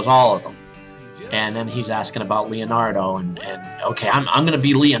 He goes, all of them. And then he's asking about Leonardo, and okay, I'm going to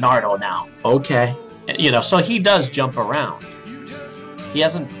be Leonardo now. Okay. And, so he does jump around. He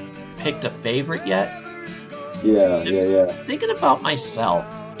hasn't picked a favorite yet. Yeah. Thinking about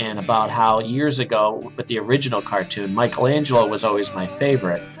myself and about how years ago with the original cartoon, Michelangelo was always my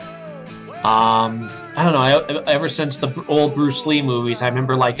favorite. I don't know. Ever since the old Bruce Lee movies, I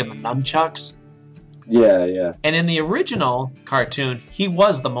remember liking the nunchucks. Yeah. And in the original cartoon, he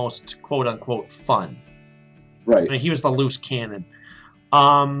was the most quote-unquote fun. Right. I mean, he was the loose cannon.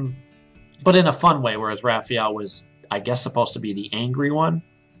 But in a fun way, whereas Raphael was, I guess, supposed to be the angry one,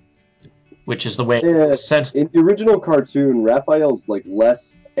 which is the way since in the original cartoon, Raphael's like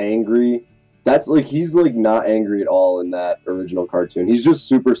less angry. That's like he's like not angry at all in that original cartoon. He's just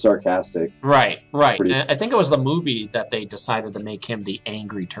super sarcastic. Right. And I think it was the movie that they decided to make him the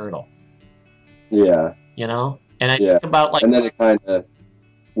angry turtle. Yeah. And I think about like, and then it kind of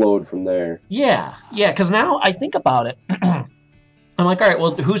flowed from there. Yeah. Because now I think about it, I'm like, all right,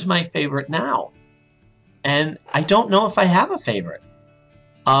 well, who's my favorite now? And I don't know if I have a favorite.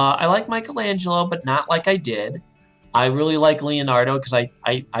 I like Michelangelo, but not like I did. I really like Leonardo because I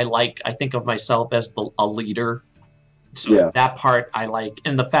think of myself as a leader. So that part I like.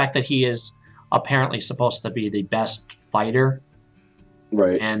 And the fact that he is apparently supposed to be the best fighter.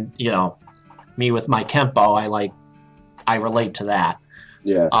 Right. And, me with my Kempo, I relate to that.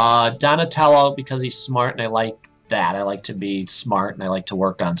 Yeah. Donatello, because he's smart, and I like that. I like to be smart, and I like to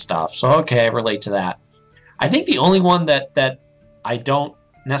work on stuff. So, okay, I relate to that. I think the only one that I don't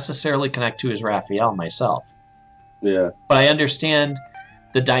necessarily connect to is Raphael myself. Yeah. But I understand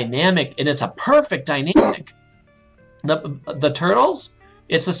the dynamic, and it's a perfect dynamic. The Turtles,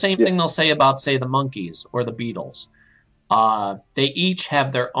 it's the same thing they'll say about, say, the Monkees or the Beatles. They each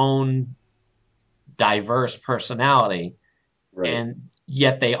have their own diverse personality, and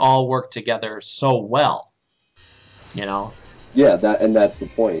yet they all work together so well. Yeah, that's the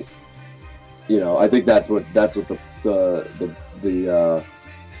point. I think that's what the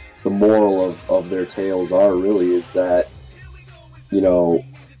moral of their tales are really, is that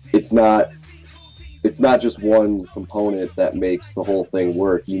it's not just one component that makes the whole thing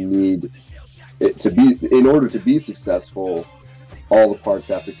work. You need it to be, in order to be successful, all the parts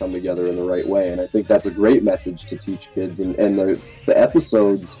have to come together in the right way. And I think that's a great message to teach kids, and the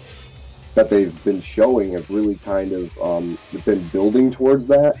episodes that they've been showing have really kind of been building towards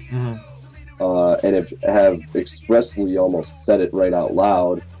that. And have expressly almost said it right out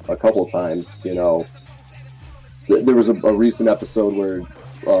loud a couple times. There was a recent episode where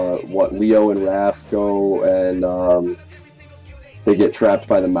Leo and Raph go and they get trapped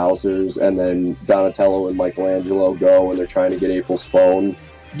by the Mousers, and then Donatello and Michelangelo go and they're trying to get April's phone.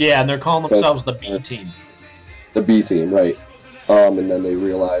 Yeah, and they're calling themselves the B Team. The B Team, right. And then they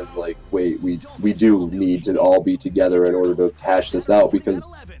realize, like, wait, we do need to all be together in order to hash this out, because,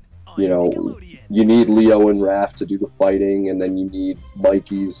 you know, you need Leo and Raph to do the fighting, and then you need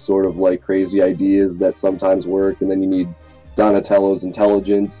Mikey's sort of, like, crazy ideas that sometimes work, and then you need Donatello's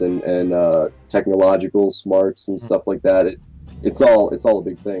intelligence and technological smarts and stuff like that. It's all a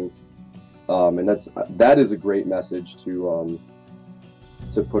big thing, and that is a great message to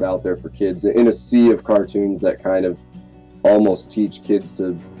put out there for kids in a sea of cartoons that kind of almost teach kids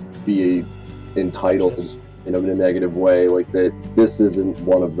to be entitled in a negative way. Like that, this isn't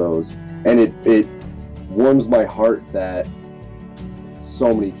one of those, and it warms my heart that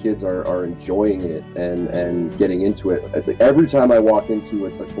so many kids are enjoying it and getting into it. Every time I walk into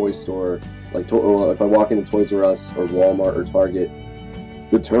a toy store, like if I walk into Toys R Us or Walmart or Target,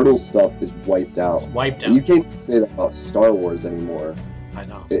 the Turtles stuff is wiped out. It's wiped out. And you can't say that about Star Wars anymore. I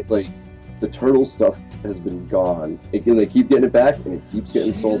know. The Turtles stuff has been gone. They keep getting it back, and it keeps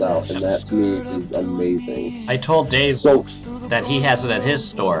getting sold out, and that to me is amazing. I told Dave that he has it at his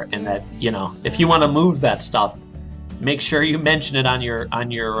store, and that, you know, if you want to move that stuff, make sure you mention it on your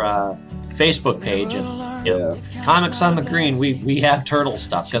Facebook page, and you know, Comics on the Green. We have Turtle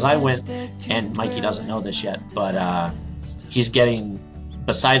stuff, because I went, and Mikey doesn't know this yet, but he's getting,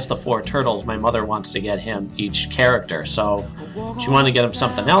 besides the 4 Turtles, my mother wants to get him each character, so she wanted to get him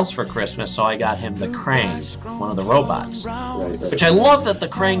something else for Christmas, so I got him the Krang, one of the robots. Right. Which I love that the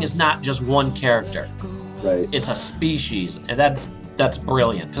Krang is not just one character. Right. It's a species, and that's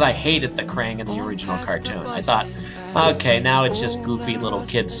brilliant, because I hated the Krang in the original cartoon. I thought, okay, now it's just goofy little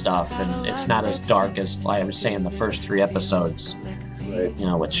kid stuff, and it's not as dark as I was saying the first 3 episodes, Right. you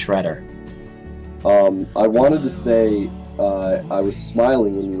know, with Shredder. I wanted to say, I was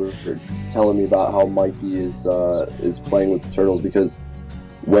smiling when you were telling me about how Mikey is playing with the Turtles, because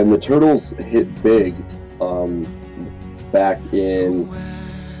when the Turtles hit big, back in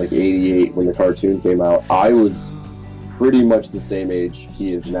like '88 when the cartoon came out, I was pretty much the same age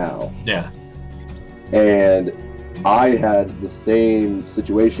he is now. Yeah. And I had the same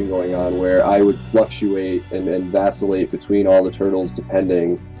situation going on where I would fluctuate and vacillate between all the Turtles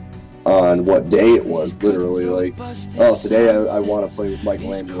depending on what day it was. Literally, like, oh, today I want to play with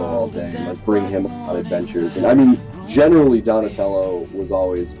Michelangelo all day and like bring him on adventures. And I mean, generally Donatello was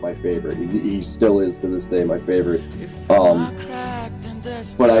always my favorite. He still is to this day my favorite.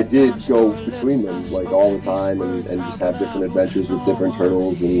 But I did go between them like all the time and just have different adventures with different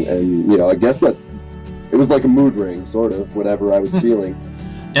Turtles, and you know, I guess it was like a mood ring, sort of, whatever I was feeling.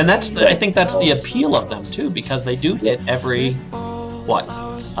 And I think that's the appeal of them too, because they do hit every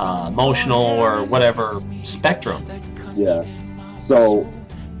emotional or whatever spectrum. Yeah. So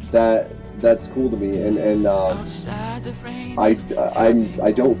that's cool to me, and I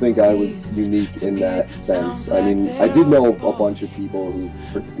don't think I was unique in that sense. I mean, I did know a bunch of people who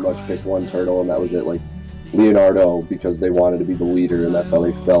pretty much picked one Turtle and that was it, like Leonardo because they wanted to be the leader and that's how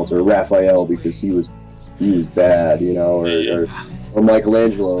they felt, or Raphael because he was bad, you know, or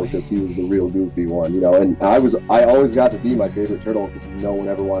Michelangelo because he was the real goofy one, you know. And I always got to be my favorite Turtle because no one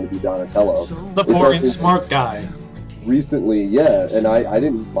ever wanted to be Donatello, the boring smart guy. Recently, yeah, and I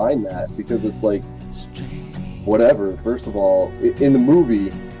didn't mind that because it's like, whatever. First of all, in the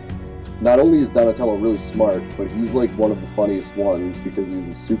movie, not only is Donatello really smart, but he's like one of the funniest ones because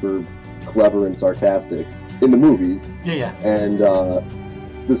he's super clever and sarcastic in the movies. Yeah. And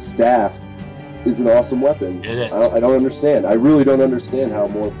the staff is an awesome weapon. It is. I don't understand. I really don't understand how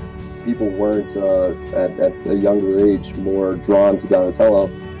more people weren't at a younger age more drawn to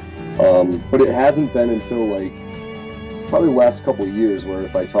Donatello. But it hasn't been until like probably the last couple of years where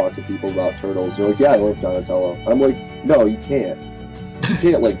if I talk to people about Turtles, they're like, yeah, I love Donatello. I'm like, no, you can't. You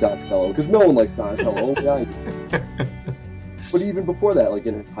can't like Donatello, because no one likes Donatello, only I do. But even before that, like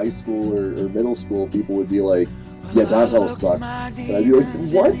in high school or middle school, people would be like, yeah, Donatello sucks. And I'd be like,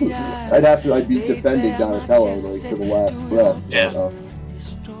 what? I'd be defending Donatello like to the last breath. Yeah.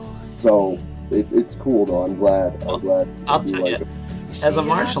 So it's cool though. I'm glad. I'll tell you, as a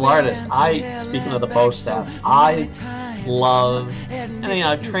martial artist, speaking of the bow staff, I love, and you know,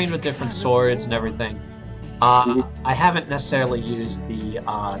 I've trained with different swords and everything. I haven't necessarily used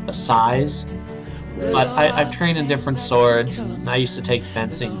the size, but I've trained in different swords, and I used to take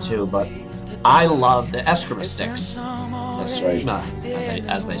fencing too. But I love the eskrima sticks, the eskrima,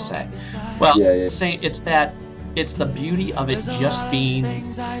 as they say. Well, it's the beauty of it just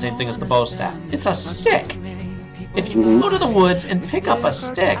being same thing as the bow staff. It's a stick. If you go to the woods and pick up a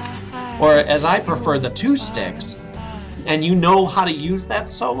stick, or as I prefer, the 2 sticks, and you know how to use that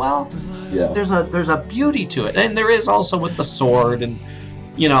so well, there's a beauty to it. And there is also with the sword and,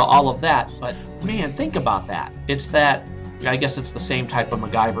 all of that. But, man, think about that. It's that, I guess it's the same type of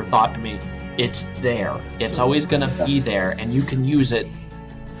MacGyver thought to me. It's there. It's always going to be there, and you can use it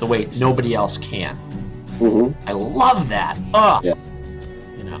the way nobody else can. I love that. Yeah.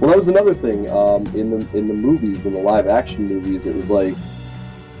 Well, that was another thing. In the movies, in the live action movies, it was like,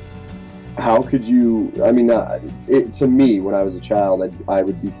 how could you? I mean, to me, when I was a child, I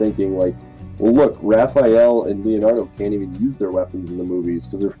would be thinking like, well, look, Raphael and Leonardo can't even use their weapons in the movies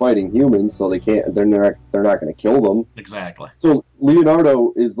because they're fighting humans, so they can't. They're not going to kill them. Exactly. So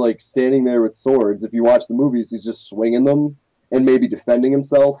Leonardo is like standing there with swords. If you watch the movies, he's just swinging them and maybe defending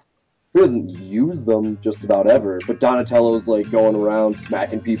himself. He doesn't use them just about ever. But Donatello's like going around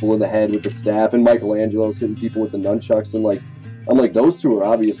smacking people in the head with the staff, and Michelangelo's hitting people with the nunchucks, and like, I'm like, those two are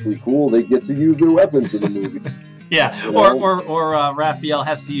obviously cool. They get to use their weapons in the movies. Yeah, or Raphael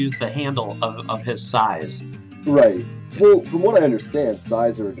has to use the handle of his sais. Right. Well, from what I understand,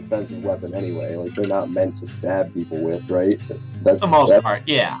 sais are a defensive weapon anyway. Like, they're not meant to stab people with, right? For the most part,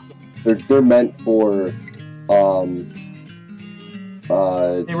 yeah. They're meant for,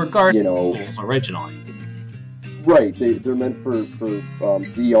 they were guard tools originally. Right. They're meant for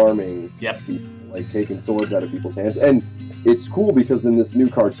de-arming people, like taking swords out of people's hands. And it's cool because in this new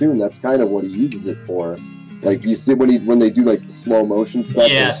cartoon, that's kind of what he uses it for. Like, you see when they do like the slow motion stuff.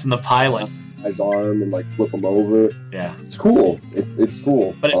 Yes, and the pilot. His arm and like flip him over. Yeah, it's cool. It's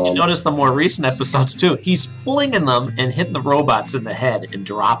cool. But if you notice the more recent episodes too, he's flinging them and hitting the robots in the head and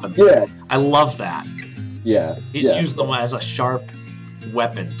dropping them. Yeah, I love that. Yeah, he's used them as a sharp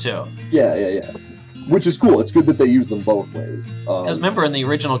weapon too. Yeah. Which is cool. It's good that they use them both ways. Because remember, in the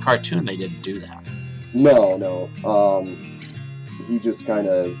original cartoon, they didn't do that. No. He just kind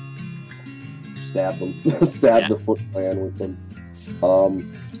of stabbed them, the Foot Clan with them.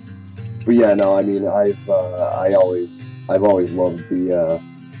 But yeah, no. I mean, I've always loved the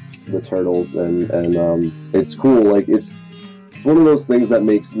Turtles, and it's cool. Like, it's one of those things that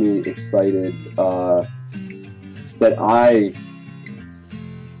makes me excited. That I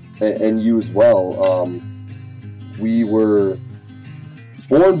and you as well. We were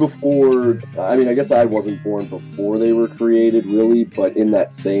born before. I mean, I guess I wasn't born before they were created, really, but in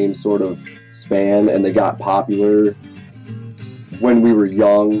that same sort of span, and they got popular when we were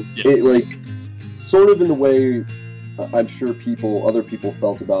young. Yeah. It, like, sort of in the way I'm sure other people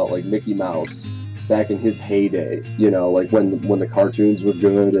felt about like Mickey Mouse back in his heyday. Like when the cartoons were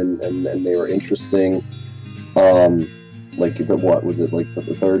good and they were interesting. Like, what was it, like the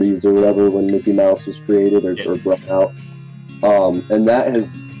 30s or whatever, when Mickey Mouse was created or brought out. And that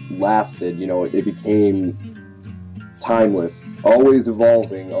has lasted. It became timeless, always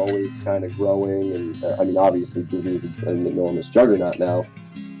evolving, always kind of growing. And I mean, obviously Disney's an enormous juggernaut now.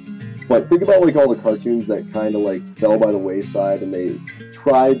 But think about like all the cartoons that kind of like fell by the wayside, and they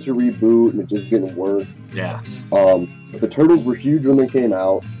tried to reboot and it just didn't work. Yeah. The Turtles were huge when they came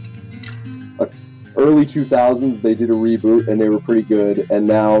out. Early 2000s, they did a reboot and they were pretty good, and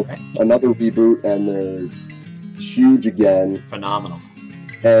now another reboot and they're huge again. Phenomenal.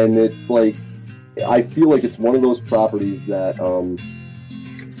 And it's like, I feel like it's one of those properties that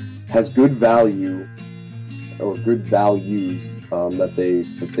has good value or good values that they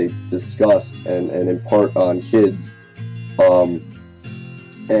discuss and impart on kids,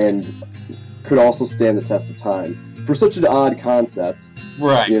 and could also stand the test of time for such an odd concept.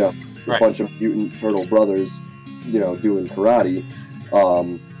 Right. A bunch of mutant turtle brothers, doing karate.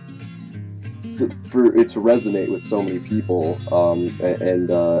 So for it to resonate with so many people, and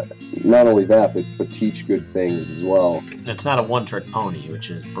not only that, but teach good things as well. It's not a one-trick pony,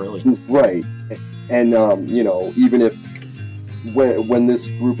 which is brilliant. Right. And even if when this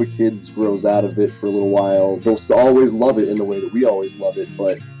group of kids grows out of it for a little while, they'll always love it in the way that we always love it,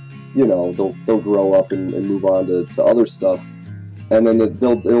 but they'll grow up and move on to other stuff. And then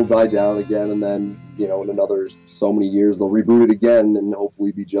it'll die down again, and then in another so many years they'll reboot it again and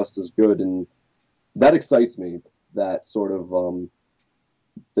hopefully be just as good. And that excites me. That sort of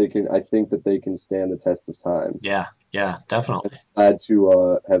I think that they can stand the test of time. Yeah, definitely. I'm glad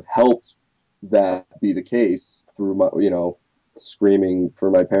to have helped that be the case through my screaming for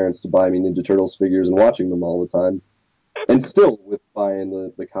my parents to buy me Ninja Turtles figures and watching them all the time, and still with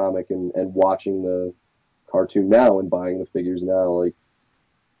buying the comic and watching the cartoon now and buying the figures now, like,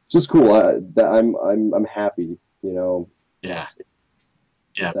 just cool. I'm happy, Yeah.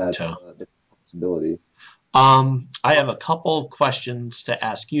 That's the possibility. I have a couple questions to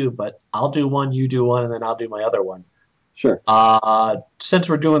ask you, but I'll do one, you do one, and then I'll do my other one. Sure. Since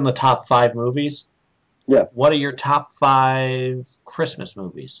we're doing the top 5 movies, Yeah. what are your top 5 Christmas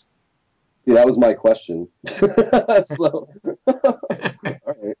movies? Yeah, that was my question. So, all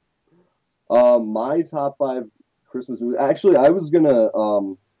right. My top 5 Christmas movies. Actually, I was going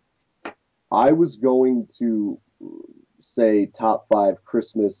to say top 5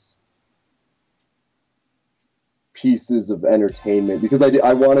 Christmas pieces of entertainment because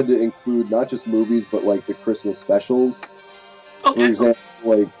I wanted to include not just movies but like the Christmas specials. Okay. For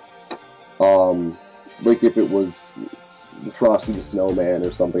example, like if it was Frosty the Snowman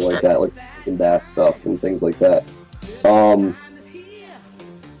or something like that, like and Bass stuff and things like that.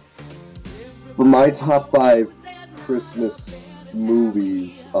 For my top 5 Christmas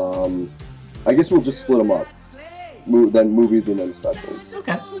movies, I guess we'll just split them up. Then movies and then specials.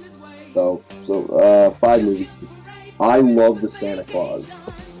 Okay. So 5 movies. I love the Santa Claus.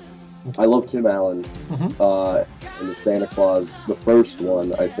 I love Tim Allen. And the Santa Claus, the first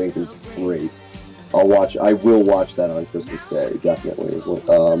one, I think is great. I will watch that on Christmas Day, definitely.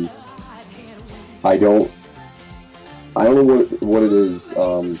 I don't know what it is.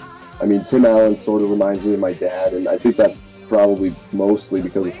 I mean, Tim Allen sort of reminds me of my dad, and I think that's probably mostly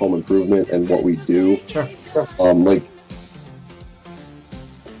because of Home Improvement and what we do. Sure. Like,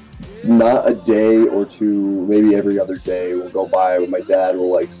 not a day or two, maybe every other day will go by when my dad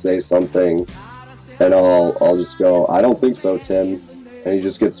will like say something, and I'll just go, I don't think so, Tim, and he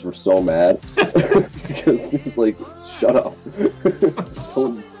just gets so mad because he's like, shut up,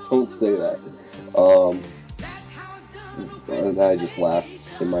 don't say that. And I just laugh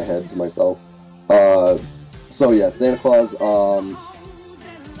in my head to myself. So yeah, Santa Claus.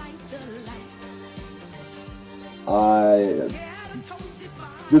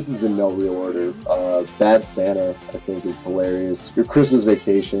 This is in no real order. Bad Santa, I think, is hilarious. Your Christmas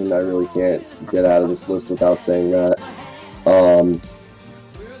Vacation, I really can't get out of this list without saying that.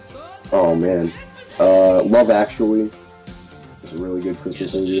 Oh man, Love Actually is a really good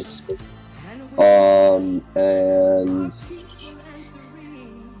Christmas movie. And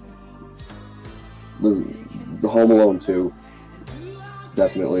the Home Alone 2.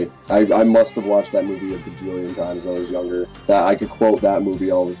 Definitely. I must have watched that movie a bajillion times when I was younger. That I could quote that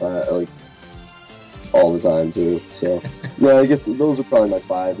movie all the time, too. So, yeah, I guess those are probably my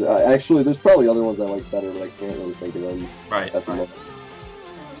 5. Actually, there's probably other ones I like better, but I can't really think of them. Right.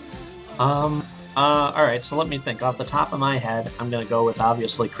 All right, so let me think. Off the top of my head, I'm going to go with,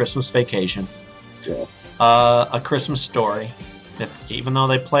 obviously, Christmas Vacation. Yeah. A Christmas Story. Even though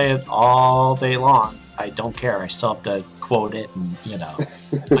they play it all day long, I don't care. I still have to quote it, and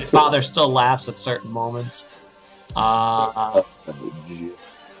my father still laughs at certain moments. Huh?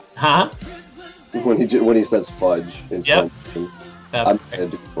 When he says fudge in something, I'm gonna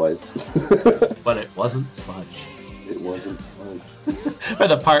do it twice. But it wasn't fudge. It wasn't fudge. Or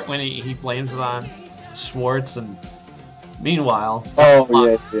the part when he blames it on Schwartz, and meanwhile,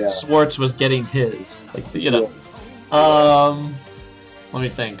 yeah. Schwartz was getting his. Yeah. Let me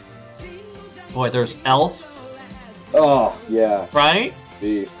think. Boy, there's Elf. Oh, yeah. Right?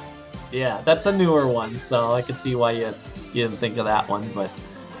 Yeah, that's a newer one, so I could see why you didn't think of that one, but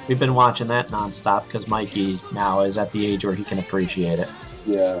we've been watching that nonstop because Mikey now is at the age where he can appreciate it.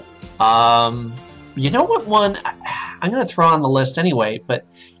 Yeah. You know what one I'm going to throw on the list anyway, but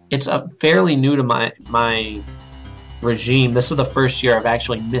it's fairly new to my regime. This is the first year I've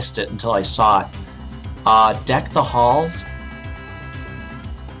actually missed it until I saw it. Deck the Halls.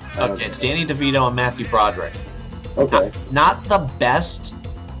 Okay, it's Danny DeVito and Matthew Broderick. Okay. Not the best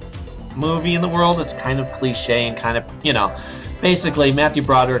movie in the world. It's kind of cliche and kind of, basically Matthew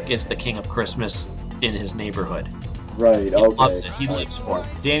Broderick is the king of Christmas in his neighborhood. Right, He loves it. He lives for it.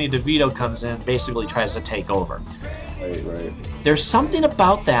 Danny DeVito comes in, basically tries to take over. Right. There's something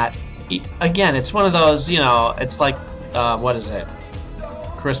about that. Again, it's one of those, it's like, what is it?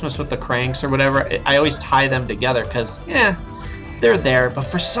 Christmas with the Cranks or whatever. I always tie them together because, they're there. But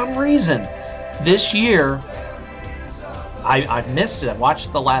for some reason, this year, I've missed it. I've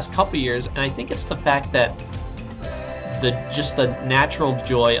watched the last couple years, and I think it's the fact that the natural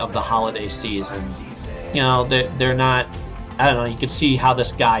joy of the holiday season. They're not. I don't know. You can see how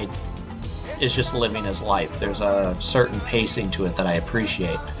this guy is just living his life. There's a certain pacing to it that I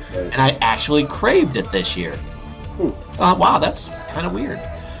appreciate, and I actually craved it this year. Wow, that's kind of weird.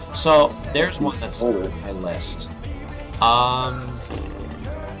 So there's one that's on my list. I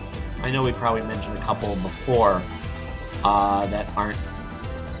know we probably mentioned a couple before that aren't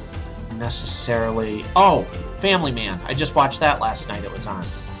necessarily... Oh, Family Man. I just watched that last night. It was on.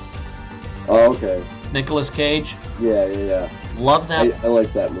 Oh, okay. with Nicolas Cage. Yeah. Love that. I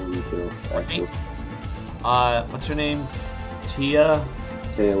like that movie too, actually. What's her name? Tia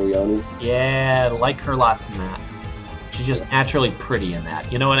Leone. Yeah, like her lots in that. She's just naturally pretty in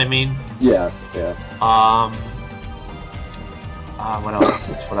that. You know what I mean? Yeah. What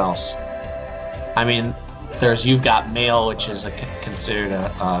else? What else? I mean, there's You've Got Mail, which is considered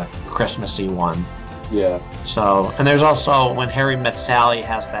a Christmassy one. Yeah. So, and there's also When Harry Met Sally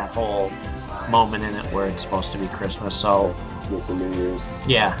has that whole moment in it where it's supposed to be Christmas. So, Christmas and New Year's.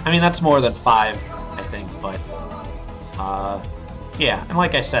 Yeah, I mean that's more than 5, I think, but yeah. And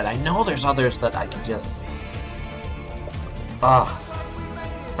like I said, I know there's others that I can just,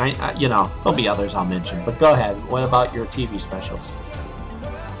 you know, there'll be others I'll mention. But go ahead. What about your TV specials?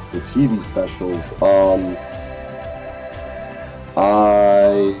 The TV specials. Well,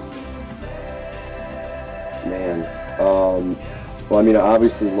 I mean, I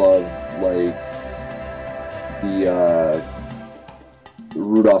obviously love, like, the,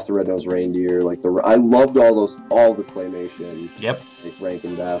 Rudolph the Red-Nosed Reindeer, like, I loved all the claymation. Yep. Like,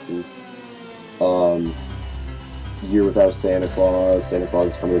 Rankin Bass's, Year Without Santa Claus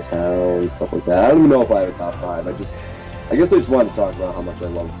is Coming to Town, stuff like that. I don't even know if I have a top 5, I guess I just wanted to talk about how much I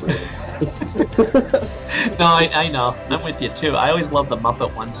love Christmas. No, I know. I'm with you too. I always love the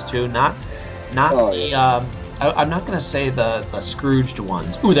Muppet ones too. Not yeah. I'm not gonna say the Scrooged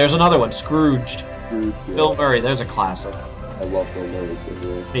ones. Ooh, there's another one, Scrooged. Yeah. Bill Murray. There's a classic. I love Bill Murray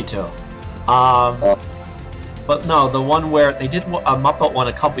too. Me too. But no, the one where they did a Muppet one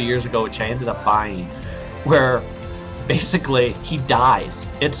a couple years ago, which I ended up buying, where basically he dies.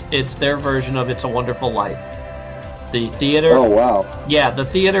 It's their version of It's a Wonderful Life. The theater. Oh wow. Yeah, the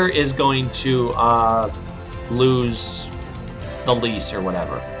theater is going to lose the lease or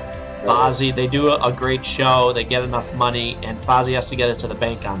whatever. Fozzie, they do a great show, they get enough money, and Fozzie has to get it to the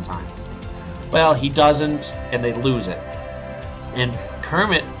bank on time. Well, he doesn't, and they lose it. And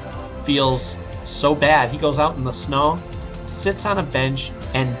Kermit feels so bad. He goes out in the snow, sits on a bench,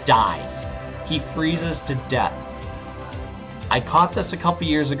 and dies. He freezes to death. I caught this a couple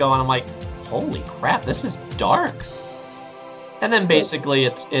years ago, and I'm like, holy crap, this is dark. And then basically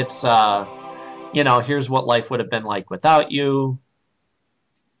it's you know, here's what life would have been like without you.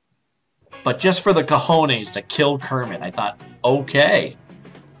 But just for the cojones to kill Kermit, I thought, okay.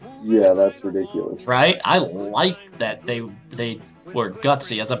 Yeah, that's ridiculous. Right? I like that they were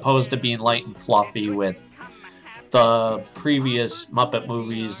gutsy as opposed to being light and fluffy with the previous Muppet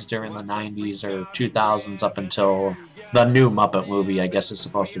movies during the 90s or 2000s up until the new Muppet movie, I guess, is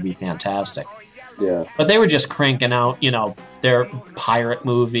supposed to be fantastic. Yeah. But they were just cranking out, you know, their pirate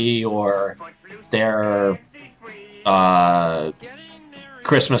movie or their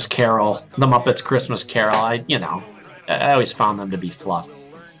Christmas Carol, the Muppets Christmas Carol. I always found them to be fluff.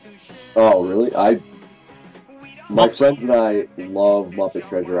 Oh, really? My friends and I love Muppet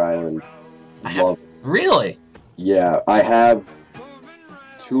Treasure Island. Really? Yeah, I have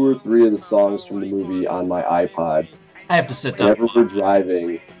 2 or 3 of the songs from the movie on my iPod. I have to sit down. Whenever we're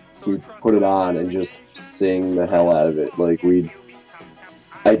driving, we put it on and just sing the hell out of it. Like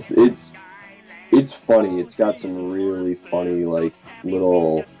it's funny. It's got some really funny, like,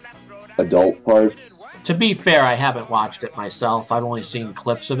 little adult parts. To be fair, I haven't watched it myself. I've only seen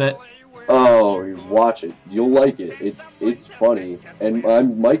clips of it. Oh, watch it. You'll like it. It's funny. And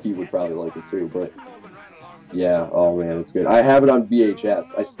Mikey would probably like it too, but yeah, oh man, it's good. I have it on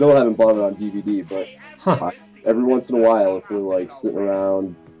VHS. I still haven't bought it on DVD, but every once in a while, if we're like sitting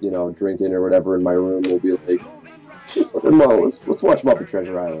around, you know, drinking or whatever in my room, we'll be like, let's watch Muppet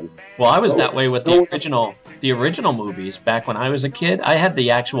Treasure Island. Well, I was that way with the original movies back when I was a kid. I had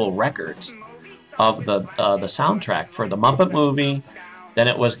the actual records of the soundtrack for the Muppet movie. Then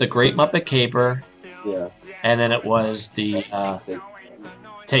it was the Great Muppet Caper. Yeah. And then it was the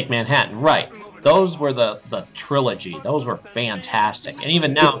Take Manhattan. Right. Those were the trilogy. Those were fantastic. And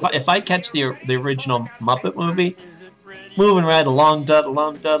even now, if I catch the original Muppet movie, moving right along,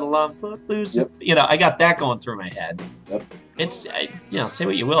 dud-along, footloose. Yep. You know, I got that going through my head. Yep. It's, you know, say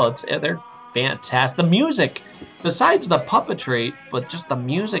what you will, they're fantastic. The music, besides the puppetry, but just the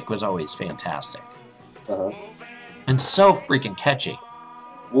music was always fantastic. Uh-huh. And so freaking catchy.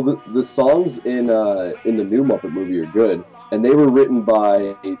 Well, the songs in the new Muppet movie are good, and they were written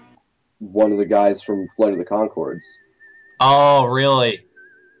by one of the guys from Flight of the Conchords. Oh, really?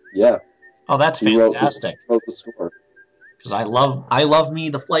 Yeah. Oh, that's fantastic. He wrote the score. Because I love me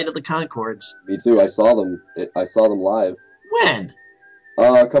the Flight of the Conchords. Me too. I saw them live. When?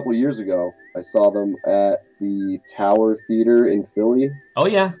 A couple of years ago. I saw them at the Tower Theater in Philly. Oh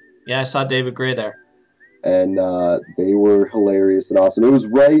yeah, I saw David Gray there. And they were hilarious and awesome. It was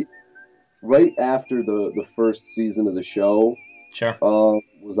right right after the first season of the show Sure.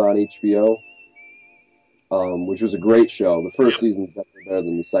 was on HBO, which was a great show. The first season's definitely better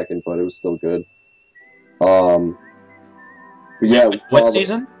than the second, but it was still good. But yeah, What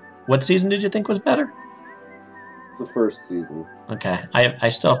season? What season did you think was better? The first season. Okay, I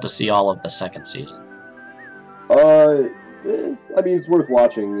still have to see all of the second season. I mean, it's worth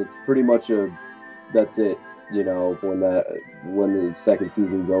watching. It's pretty much that's it. You know, when the second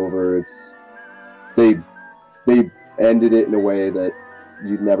season's over, they ended it in a way that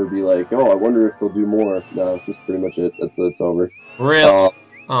you'd never be like, oh, I wonder if they'll do more. No, it's pretty much it. It's over. Really?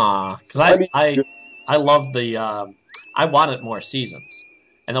 Because I love the I wanted more seasons,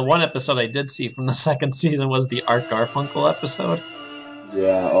 and the one episode I did see from the second season was the Art Garfunkel episode.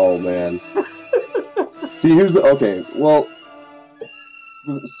 Yeah. Oh man. See, okay. Well,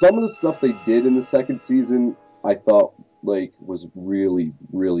 some of the stuff they did in the second season, I thought was really,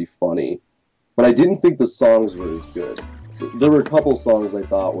 really funny, but I didn't think the songs were as good. There were a couple songs I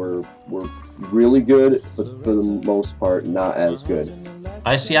thought were really good, but for the most part, not as good.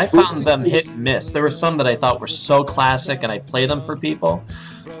 I found them hit and miss. There were some that I thought were so classic, and I play them for people,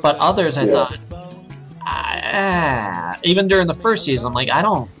 but others I thought, even during the first season, I'm like, I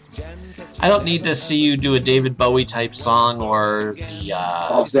don't need to see you do a David Bowie type song or the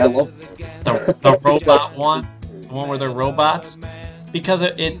robot one, the one where they're robots, because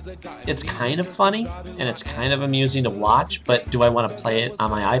it's kind of funny and it's kind of amusing to watch. But do I want to play it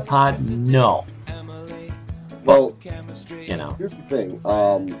on my iPod? No. Well, you know. Here's the thing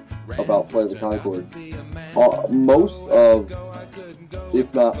about Play the Conchords. Most of,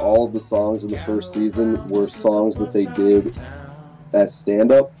 if not all of the songs in the first season were songs that they did as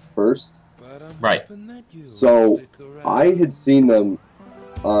stand-up first. Right. So I had seen them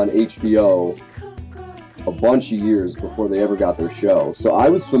on HBO a bunch of years before they ever got their show. So I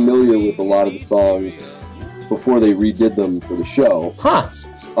was familiar with a lot of the songs before they redid them for the show. Huh.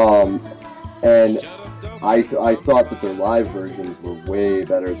 And I thought that their live versions were way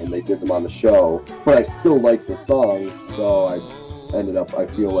better than they did them on the show. But I still liked the songs, so I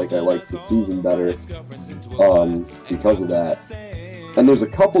feel like I liked the season better because of that. And there's a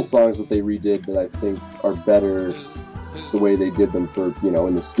couple songs that they redid that I think are better the way they did them for,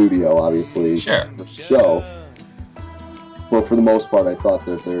 in the studio, obviously. Sure. For the show. But for the most part, I thought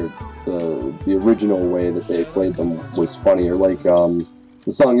that the original way that they played them was funnier. Like the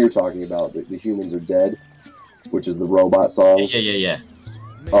song you're talking about, the Humans Are Dead, which is the robot song. Yeah.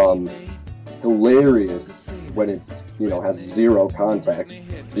 Hilarious when it's, has zero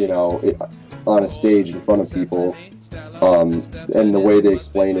context, on a stage in front of people. And the way they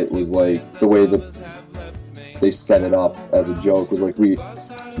explained it was like, the way that they set it up as a joke was like, the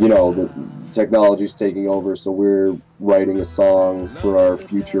technology's taking over, so we're writing a song for our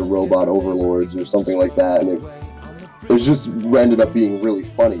future robot overlords or something like that. And it just ended up being really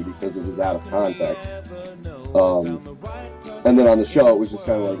funny because it was out of context. And then on the show, it was just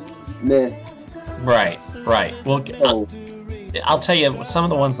kind of like, meh. Right. Well, so, I'll tell you, some of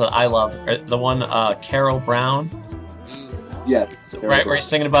the ones that I love, the one Carol Brown. Yeah. Right, where he's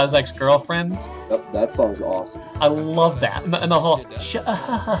singing about his ex-girlfriends. Yep, that song's awesome. I love that. And the whole, shut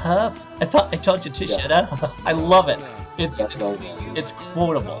up. I told you to shut up. I love it. It's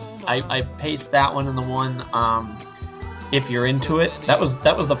quotable. I paste that one in the one, If You're Into It. That was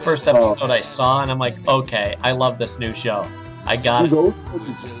the first episode I saw, and I'm like, okay, I love this new show. I got it.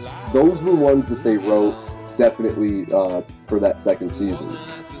 Those were ones that they wrote definitely for that second season.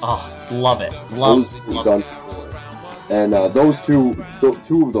 Oh, love it. Love it. And those two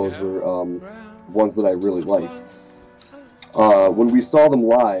of those were ones that I really liked. When we saw them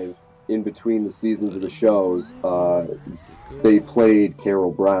live in between the seasons of the shows, they played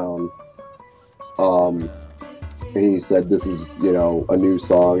Carol Brown. And he said, this is, a new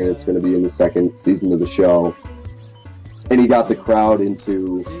song, and it's going to be in the second season of the show. And he got the crowd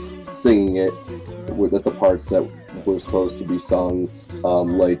into singing it at the parts that were supposed to be sung,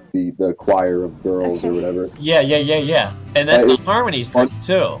 like the choir of girls or whatever. Yeah. And then the harmony's good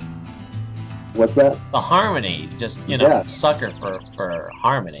too. What's that? The harmony, just sucker for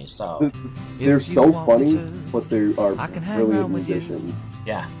harmony. So they're so funny, but they are brilliant musicians.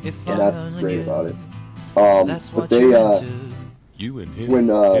 Yeah. And that's what's great about it. But they when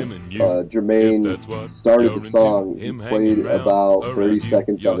Jermaine started the song, he played about 30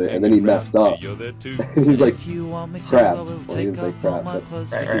 seconds of it, and then he messed up. He's like, crap. Well, he didn't say crap, but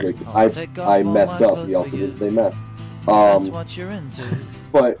right. like, I messed up. He also didn't say messed. That's what you're into.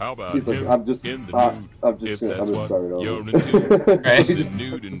 But How about he's like, him I'm just in the gonna if start that's it what over. you're into. Right. He The just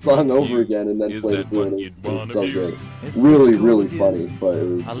nude the and song fucking over you. again and then Is played that through what it. you'd It was wanna so do? good. If Really, it's cool really with you, funny, but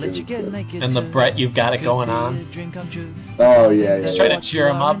it I'll was let you get good. naked. And the too. Brett, you've got it Could going be on. a dream come true. Oh, yeah, Just yeah, trying to cheer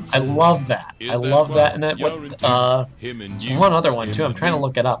him up. I love that. Is I that love what that. And that you're what into? Him and you. one other one In too. I'm the trying to nude.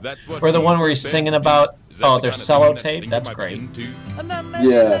 look it up. That's what Where the you one where he's prefer singing to do. about Is that the there's kind of cello thing that tape. you That's might be great. into?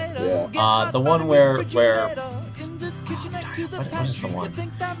 Yeah. The one where what is the one?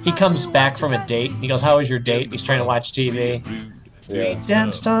 He comes back from a date. He goes, "How was your date?" He's trying to watch TV. Yeah.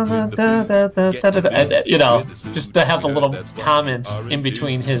 Dance on the you know, just to have the little comments in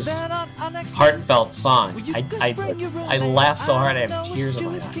between his heartfelt song. I laugh so hard I have tears in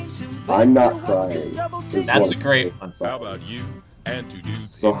my eyes. I'm Not Crying. That's a great one. How about you? And to do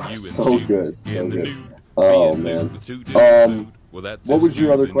So good, so in the good. nude. Oh, Being man. nude with two dudes. Well, that's What was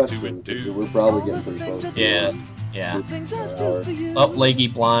your other excusing question? two and two. We're probably getting pretty close. to Yeah, yeah. Up Leggy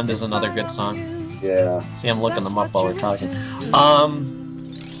Blonde is another good song. Yeah. See, I'm looking them up while we're talking.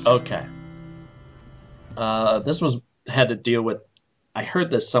 Okay. This had to deal with. I heard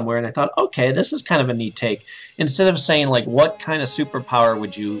this somewhere, and I thought, okay, this is kind of a neat take. Instead of saying like, what kind of superpower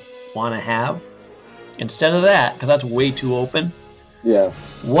would you want to have? Instead of that, because that's way too open. Yeah.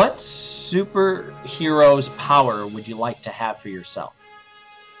 What superhero's power would you like to have for yourself?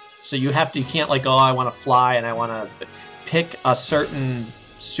 So you can't like, oh, I want to fly and I want to pick a certain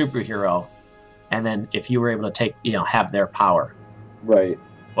superhero, and then if you were able to have their power, Right.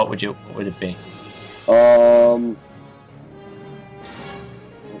 what would it be? What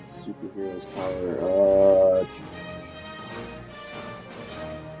superhero's power?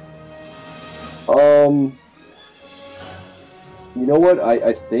 You know what?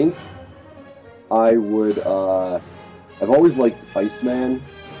 I think I would. I've always liked Iceman.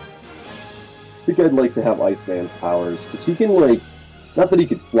 I think I'd like to have Iceman's powers because he can not that he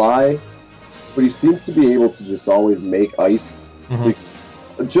could fly, but he seems to be able to just always make ice.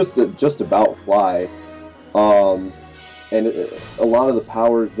 Mm-hmm. Just about fly. And a lot of the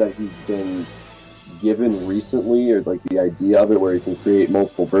powers that he's been given recently, or like the idea of it, where he can create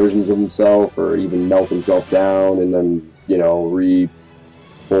multiple versions of himself, or even melt himself down and then reform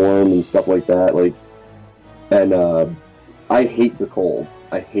and stuff like that. I hate the cold.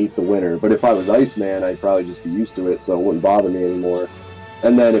 I hate the winter. But if I was Iceman, I'd probably just be used to it, so it wouldn't bother me anymore.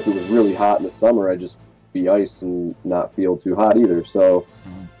 And then if it was really hot in the summer, I'd just be ice and not feel too hot either. So,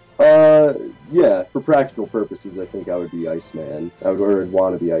 yeah, for practical purposes, I think I would be Iceman. I'd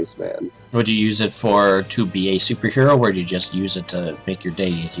want to be Iceman. Would you use it to be a superhero, or would you just use it to make your day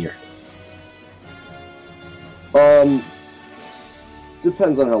easier?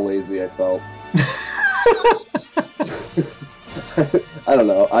 Depends on how lazy I felt. I don't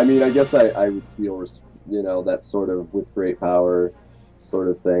know. I mean, I guess I would feel, that sort of with great power sort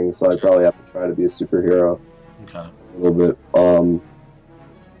of thing. So I'd probably have to try to be a superhero. Okay. A little bit.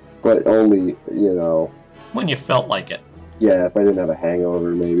 But only, when you felt like it. Yeah, if I didn't have a hangover,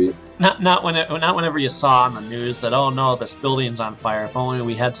 maybe. Not whenever you saw on the news that, oh no, this building's on fire. If only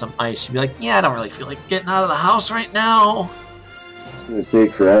we had some ice. You'd be like, yeah, I don't really feel like getting out of the house right now. It's going to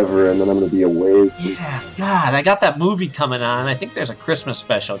take forever, and then I'm going to be awake. Yeah, God, I got that movie coming on. I think there's a Christmas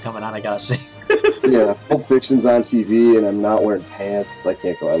special coming on I gotta see. Yeah, Pulp Fiction's on TV, and I'm not wearing pants. I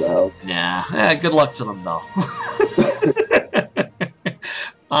can't go out of the house. Yeah, good luck to them, though.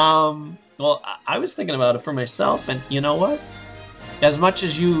 Well, I was thinking about it for myself, and you know what? As much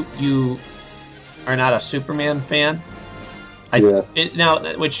as you are not a Superman fan,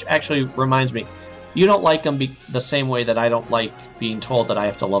 which actually reminds me, you don't like him the same way that I don't like being told that I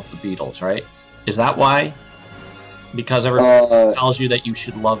have to love the Beatles, right? Is that why? Because everyone tells you that you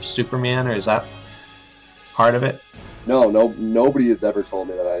should love Superman, or is that part of it? No, nobody has ever told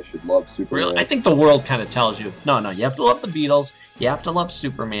me that I should love Superman. Really? I think the world kind of tells you, no, you have to love the Beatles, you have to love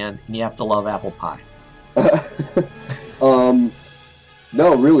Superman, and you have to love apple pie.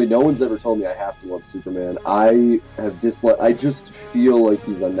 No, really, no one's ever told me I have to love Superman. I just feel like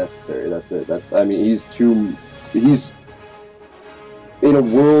he's unnecessary. That's it. He's in a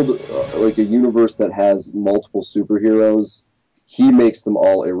world, like a universe that has multiple superheroes, he makes them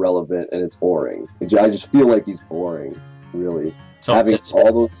all irrelevant, and it's boring. I just feel like he's boring, really. So having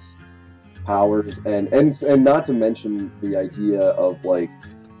all those powers, and not to mention the idea of, like,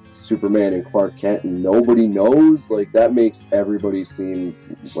 Superman and Clark Kent, and nobody knows, like, that makes everybody seem,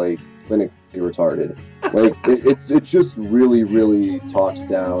 like, clinically retarded. Like, it just really, really talks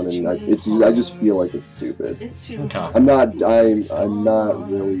down, and I just feel like it's stupid. Okay. I'm not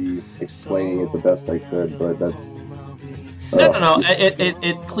really explaining it the best I could, but that's No.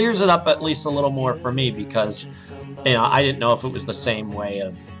 It clears it up at least a little more for me because, I didn't know if it was the same way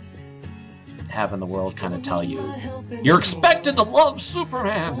of having the world kind of tell you you're expected to love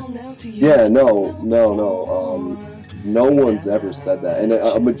Superman. Yeah, no. No one's ever said that, and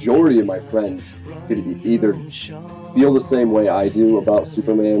a majority of my friends could either feel the same way I do about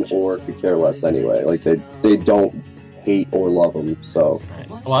Superman or could care less anyway. Like they don't hate or love him. So.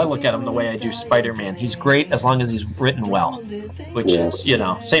 Well, I look at him the way I do Spider-Man. He's great as long as he's written well, which is,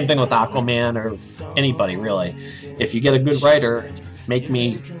 same thing with Aquaman or anybody, really. If you get a good writer, make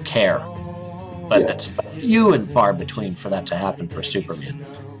me care. But that's few and far between for that to happen for Superman.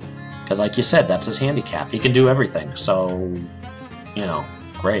 Because like you said, that's his handicap. He can do everything. So,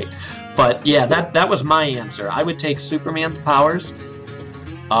 great. But, yeah, that was my answer. I would take Superman's powers.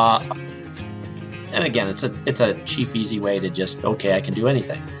 And again, it's a cheap, easy way to just, okay, I can do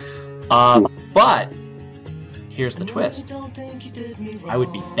anything. But here's the twist. I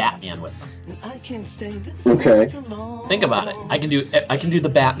would be Batman with them. Okay. Think about it. I can do the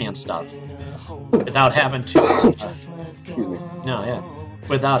Batman stuff without having to.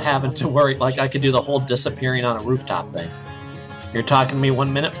 Without having to worry. Like I could do the whole disappearing on a rooftop thing. You're talking to me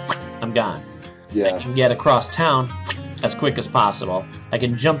 1 minute, I'm gone. Yeah. I can get across town as quick as possible. I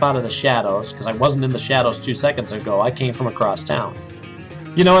can jump out of the shadows, because I wasn't in the shadows 2 seconds ago. I came from across town.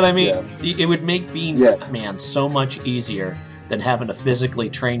 You know what I mean? Yeah. It would make being Batman so much easier than having to physically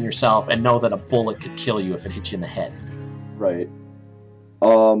train yourself and know that a bullet could kill you if it hit you in the head. Right.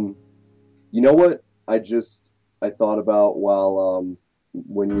 You know what? I thought about while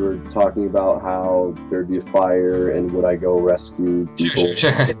when you were talking about how there'd be a fire and would I go rescue people.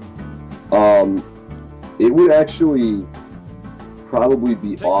 Sure. It would actually probably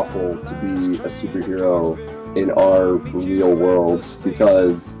be awful to be a superhero in our real world,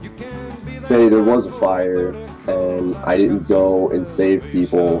 because say there was a fire and I didn't go and save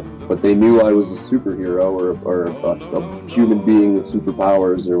people, but they knew I was a superhero or a human being with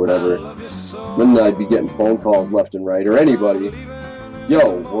superpowers or whatever, then I'd be getting phone calls left and right, or anybody,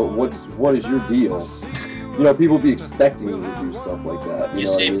 yo, what is your deal? People be expecting you to do stuff like that. You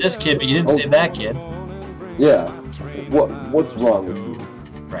saved this kid, but you didn't save that kid. Yeah. What's wrong with you?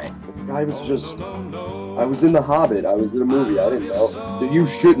 Right. I was in The Hobbit. I was in a movie. I didn't know. You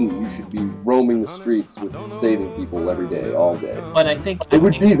shouldn't. You should be roaming the streets with saving people every day, all day. But I think it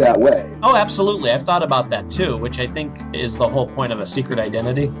would be that way. Oh, absolutely. I've thought about that too, which I think is the whole point of a secret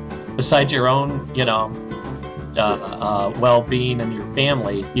identity. Besides your own, well-being and your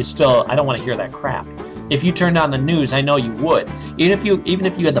family, I don't want to hear that crap. If you turned on the news, I know you would. Even if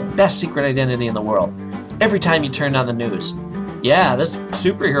you had the best secret identity in the world, every time you turned on the news, yeah, this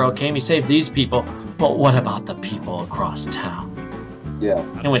superhero came, he saved these people, but what about the people across town? Yeah.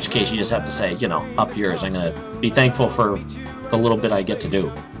 In which case, you just have to say, up yours. I'm going to be thankful for the little bit I get to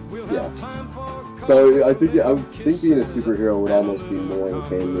do. Yeah. So I think being a superhero would almost be more of a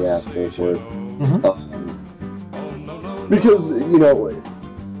pain in the ass than it's worth. Because,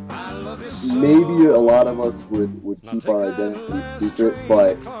 maybe a lot of us would keep our identity secret,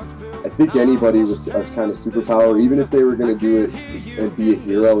 but I think anybody with us kind of superpower, even if they were going to do it and be a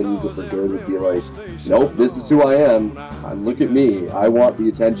hero and use it for good, would be like, nope, this is who I am. Look at me. I want the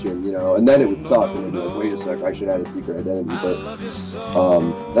attention, and then it would suck. And they'd be like, wait a sec, I should have a secret identity. But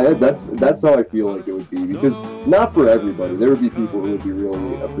that's how I feel like it would be, because not for everybody. There would be people who would be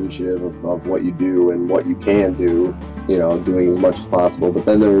really appreciative of what you do and what you can do, doing as much as possible. But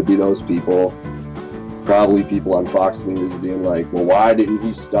then there would be those people, probably people on Fox News, being like, well, why didn't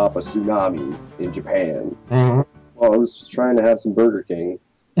he stop a tsunami in Japan? Mm-hmm. Well, I was just trying to have some Burger King.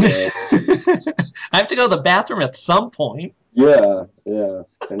 I have to go to the bathroom at some point. Yeah,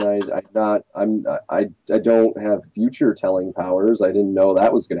 and I don't have future telling powers. I didn't know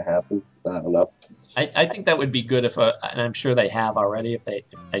that was going to happen. I don't know. I think that would be good and I'm sure they have already. If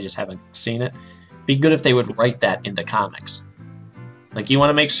I just haven't seen it, be good if they would write that into comics. Like, you want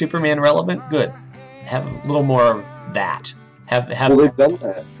to make Superman relevant? Good. Have a little more of that. Well, they've done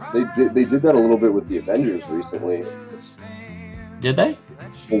that. They did that a little bit with the Avengers recently. Did they?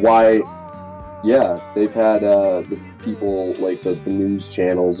 Why? Yeah, they've had the people, like the news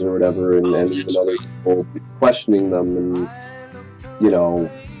channels or whatever, and even other people questioning them, and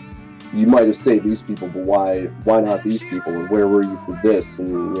you might have saved these people, but why not these people, and where were you for this,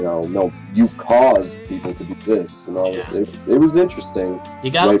 and no, you caused people to do this, and all this. It was interesting.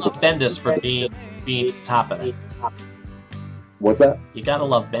 You gotta love Bendis for being top of it. What's that? You gotta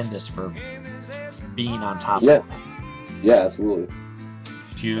love Bendis for being on top of it. Yeah, absolutely.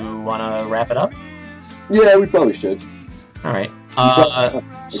 Do you want to wrap it up? Yeah, we probably should. All right.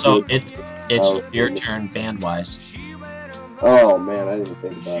 So it's your turn, band-wise. Oh man, I didn't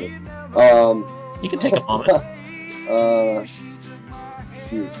think about it. You can take a moment.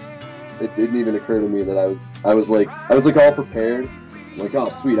 Shoot. It didn't even occur to me that I was like all prepared. I'm like, oh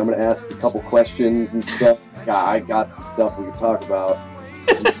sweet, I'm gonna ask a couple questions and stuff. God, I got some stuff we can talk about.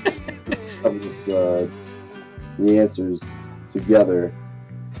 The answers together.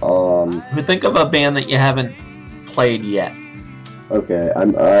 Think of a band that you haven't played yet. Okay,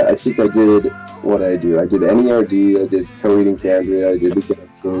 I think I did what I do. I did NERD, I did Co-Eating Cambria, I did the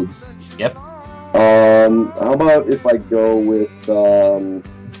Conchords. Yep. How about if I go with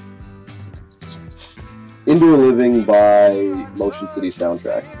Indoor Living by Motion City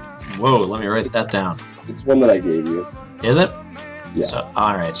Soundtrack? Whoa, let me write that down. It's one that I gave you. Is it? Yeah. So,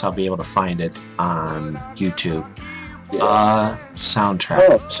 alright, so I'll be able to find it on YouTube. Yeah. Soundtrack.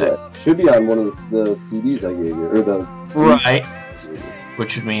 Oh, should be on one of the CDs I gave you, or the... Right.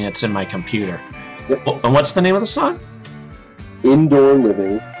 Which would mean it's in my computer. Yep. Well, and what's the name of the song? Indoor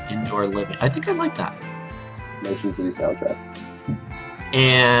Living. Indoor Living. I think I like that. Motion City Soundtrack.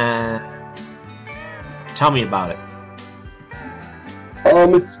 And tell me about it.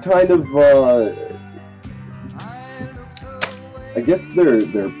 It's kind of I guess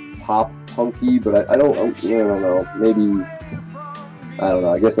they're pop punky, but I don't know. Maybe I don't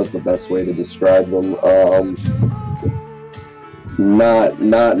know. I guess that's the best way to describe them. Not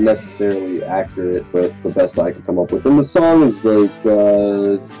necessarily accurate, but the best I could come up with. And the song is like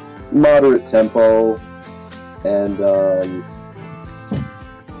moderate tempo and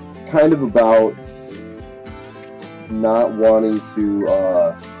kind of about not wanting to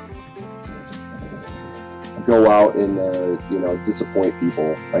go out and disappoint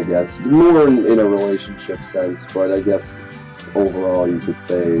people, I guess. More in a relationship sense, but I guess overall you could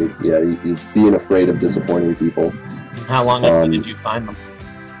say, yeah, you being afraid of disappointing people. How long ago did you find them?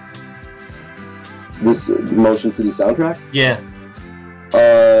 This Motion City Soundtrack? Yeah.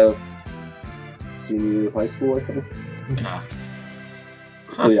 Senior year of high school, I think. Okay. Huh.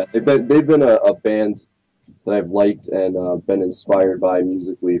 So yeah, they've been a band that I've liked and been inspired by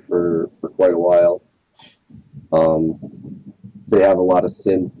musically for quite a while. They have a lot of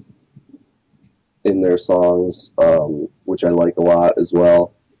synth in their songs, which I like a lot as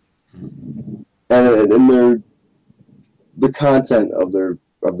well. And the content of their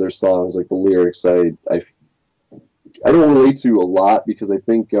songs, like the lyrics, I don't relate to a lot because I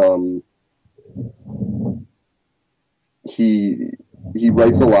think he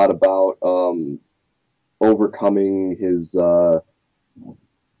writes a lot about overcoming his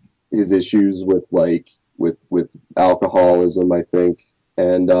issues with alcoholism, I think,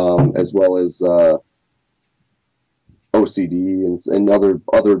 and as well as OCD and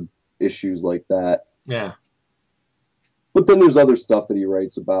other issues like that. Yeah. But then there's other stuff that he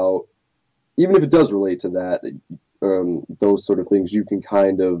writes about, even if it does relate to that, those sort of things, you can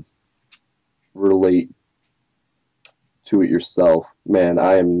kind of relate to it yourself. Man,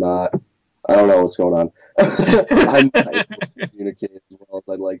 I don't know what's going on. I'm not able to communicate as well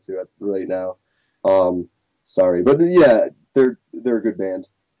as I'd like to right now. Sorry, but yeah, they're a good band.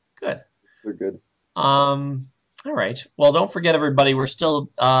 Good. They're good. All right. Well, don't forget, everybody, we're still,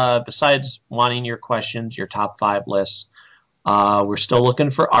 besides wanting your questions, your top 5 lists, we're still looking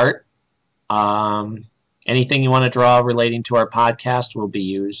for art. Anything you want to draw relating to our podcast will be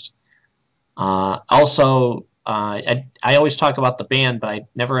used. Also, I always talk about the band, but I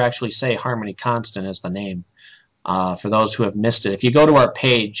never actually say Harmony Constant as the name. For those who have missed it, if you go to our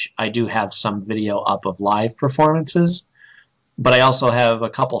page, I do have some video up of live performances, but I also have a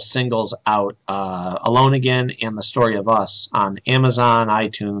couple singles out, Alone Again and The Story of Us, on Amazon,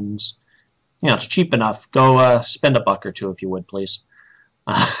 iTunes. You know, it's cheap enough. Go spend $1 or $2 if you would, please.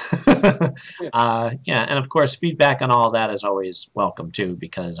 Yeah, and of course, feedback on all that is always welcome too,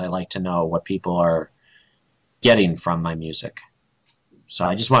 because I like to know what people are getting from my music. So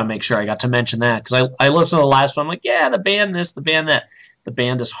I just want to make sure I got to mention that, because I listened to the last one. I'm like, yeah, the band this, the band that. The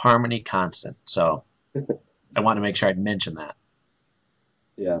band is Harmony Constant. So I want to make sure I mention that.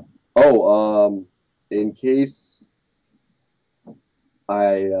 Yeah. Oh, in case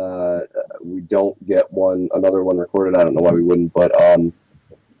we don't get another one recorded, I don't know why we wouldn't, but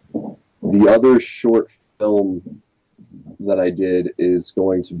the other short film that I did is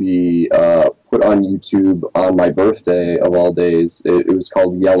going to be put on YouTube on my birthday of all days. It was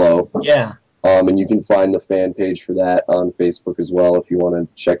called Yellow. Yeah. And you can find the fan page for that on Facebook as well if you want to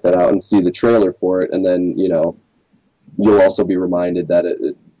check that out and see the trailer for it. And then, you'll also be reminded that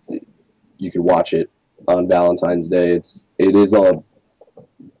you can watch it on Valentine's Day. It is a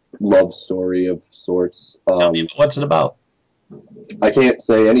love story of sorts. Tell me, what's it about? I can't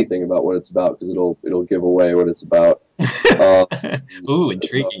say anything about what it's about because it'll give away what it's about. Ooh,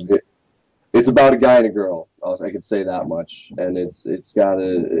 intriguing. So it's about a guy and a girl. I could say that much, and it's got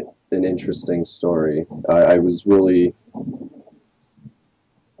an interesting story. I was really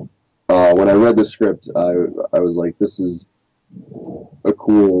when I read the script, I was like, this is a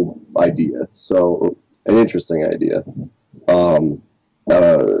cool idea. So an interesting idea.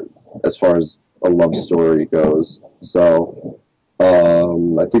 As far as a love story goes, so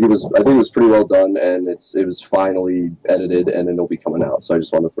I think it was pretty well done, and it was finally edited, and it'll be coming out. So I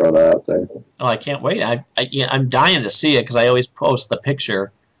just want to throw that out there. Oh, I can't wait! I'm dying to see it because I always post the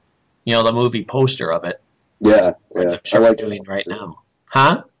picture, the movie poster of it. Yeah. I'm sure we're doing right now,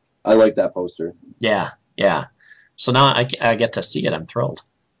 huh? I like that poster. Yeah. So now I get to see it. I'm thrilled.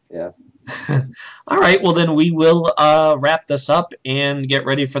 Yeah. All right. Well, then we will wrap this up and get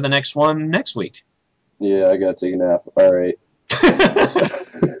ready for the next one next week. Yeah, I gotta take a nap. All right.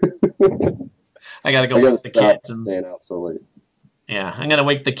 I gotta go wake the kids and staying out so late. Yeah, I'm gonna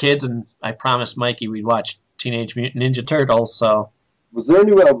wake the kids, and I promised Mikey we'd watch Teenage Mutant Ninja Turtles. So was there a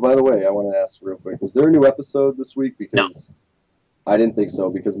new? By the way, I want to ask real quick: was there a new episode this week? Because I didn't think so.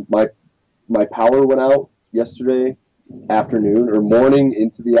 Because my power went out yesterday afternoon or morning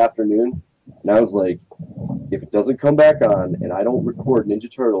into the afternoon, and I was like, if it doesn't come back on and I don't record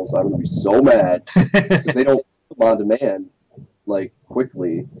Ninja Turtles, I'm gonna be so mad because they don't put them on demand like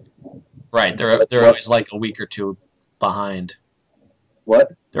quickly. Right, they're always like a week or two behind.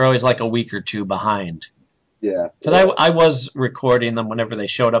 What? They're always like a week or two behind. Yeah. Because I was recording them whenever they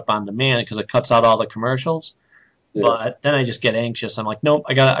showed up on demand because it cuts out all the commercials. Yeah. But then I just get anxious. I'm like, nope,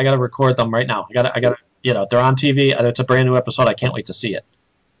 I gotta record them right now. I gotta they're on TV. It's a brand new episode. I can't wait to see it.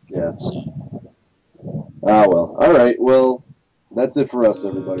 Yeah. So. Well. All right. Well, that's it for us,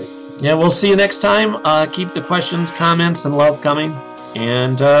 everybody. Yeah, we'll see you next time. Keep the questions, comments, and love coming.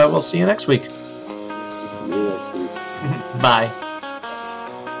 And we'll see you next week. See you next week. Bye.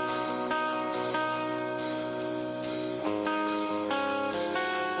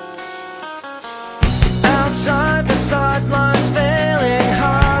 Outside the sidelines, failing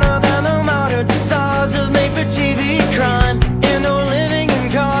harder than the modern stars of made-for-TV crime. Indoor living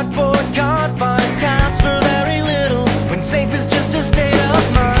in cardboard confines counts for very little when safe is just a state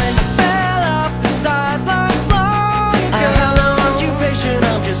of mind. Fell off the sidelines long ago. I have no occupation,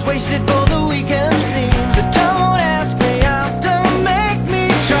 I'm just wasted for the weekend scene. So don't ask me out, don't make me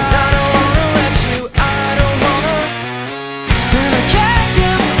try. 'Cause I don't wanna let you, I don't wanna. And I can't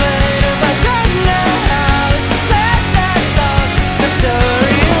complain if I don't know how. It's a sad song, the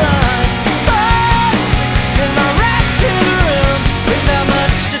storyline. Fall asleep in my red-tin room. There's not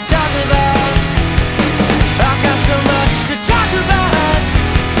much to talk about. I've got so much to talk about.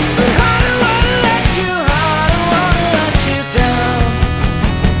 But I don't wanna let you, I don't wanna let you down.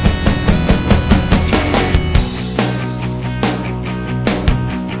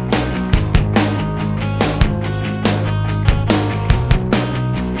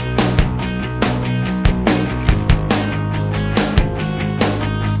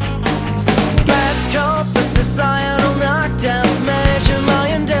 Let's cope with societal knockdowns. Measure my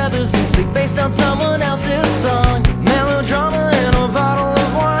endeavors loosely based on someone else's song. Melodrama in a bottle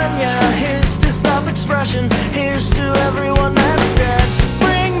of wine. Yeah, here's to self-expression. Here's to everyone that's dead.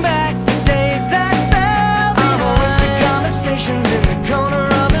 Bring back the days that fell behind. I've wasted conversations in the corner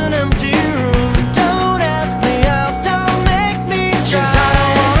of an empty room. So don't ask me out, don't make me try. 'Cause I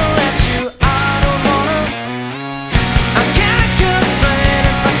don't wanna let you, I don't wanna. I can't complain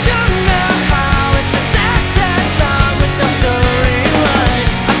if I don't know how. It's a sad song with no storyline.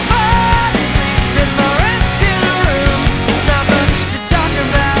 I fall asleep in my red-tin room. It's not much to talk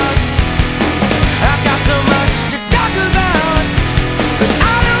about. I've got so much to talk about. But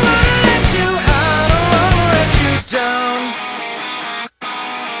I don't wanna let you, I don't wanna let you down.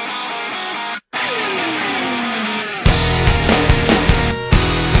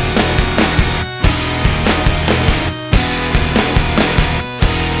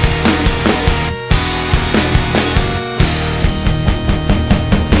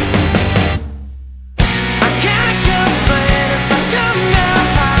 I can't complain if I don't know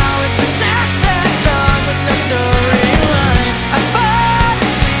how. It's a sad song with no storyline. I fall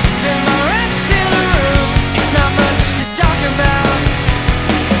asleep in my red-tin room. It's not much to talk about.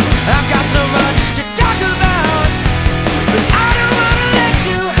 I've got so much to talk about. But I don't wanna let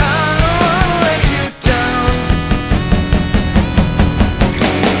you, I don't wanna let you down.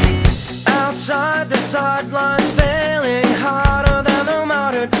 Outside the sidelines, failing harder than the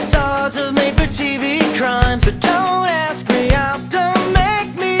modern stars of made-for-TV crime. So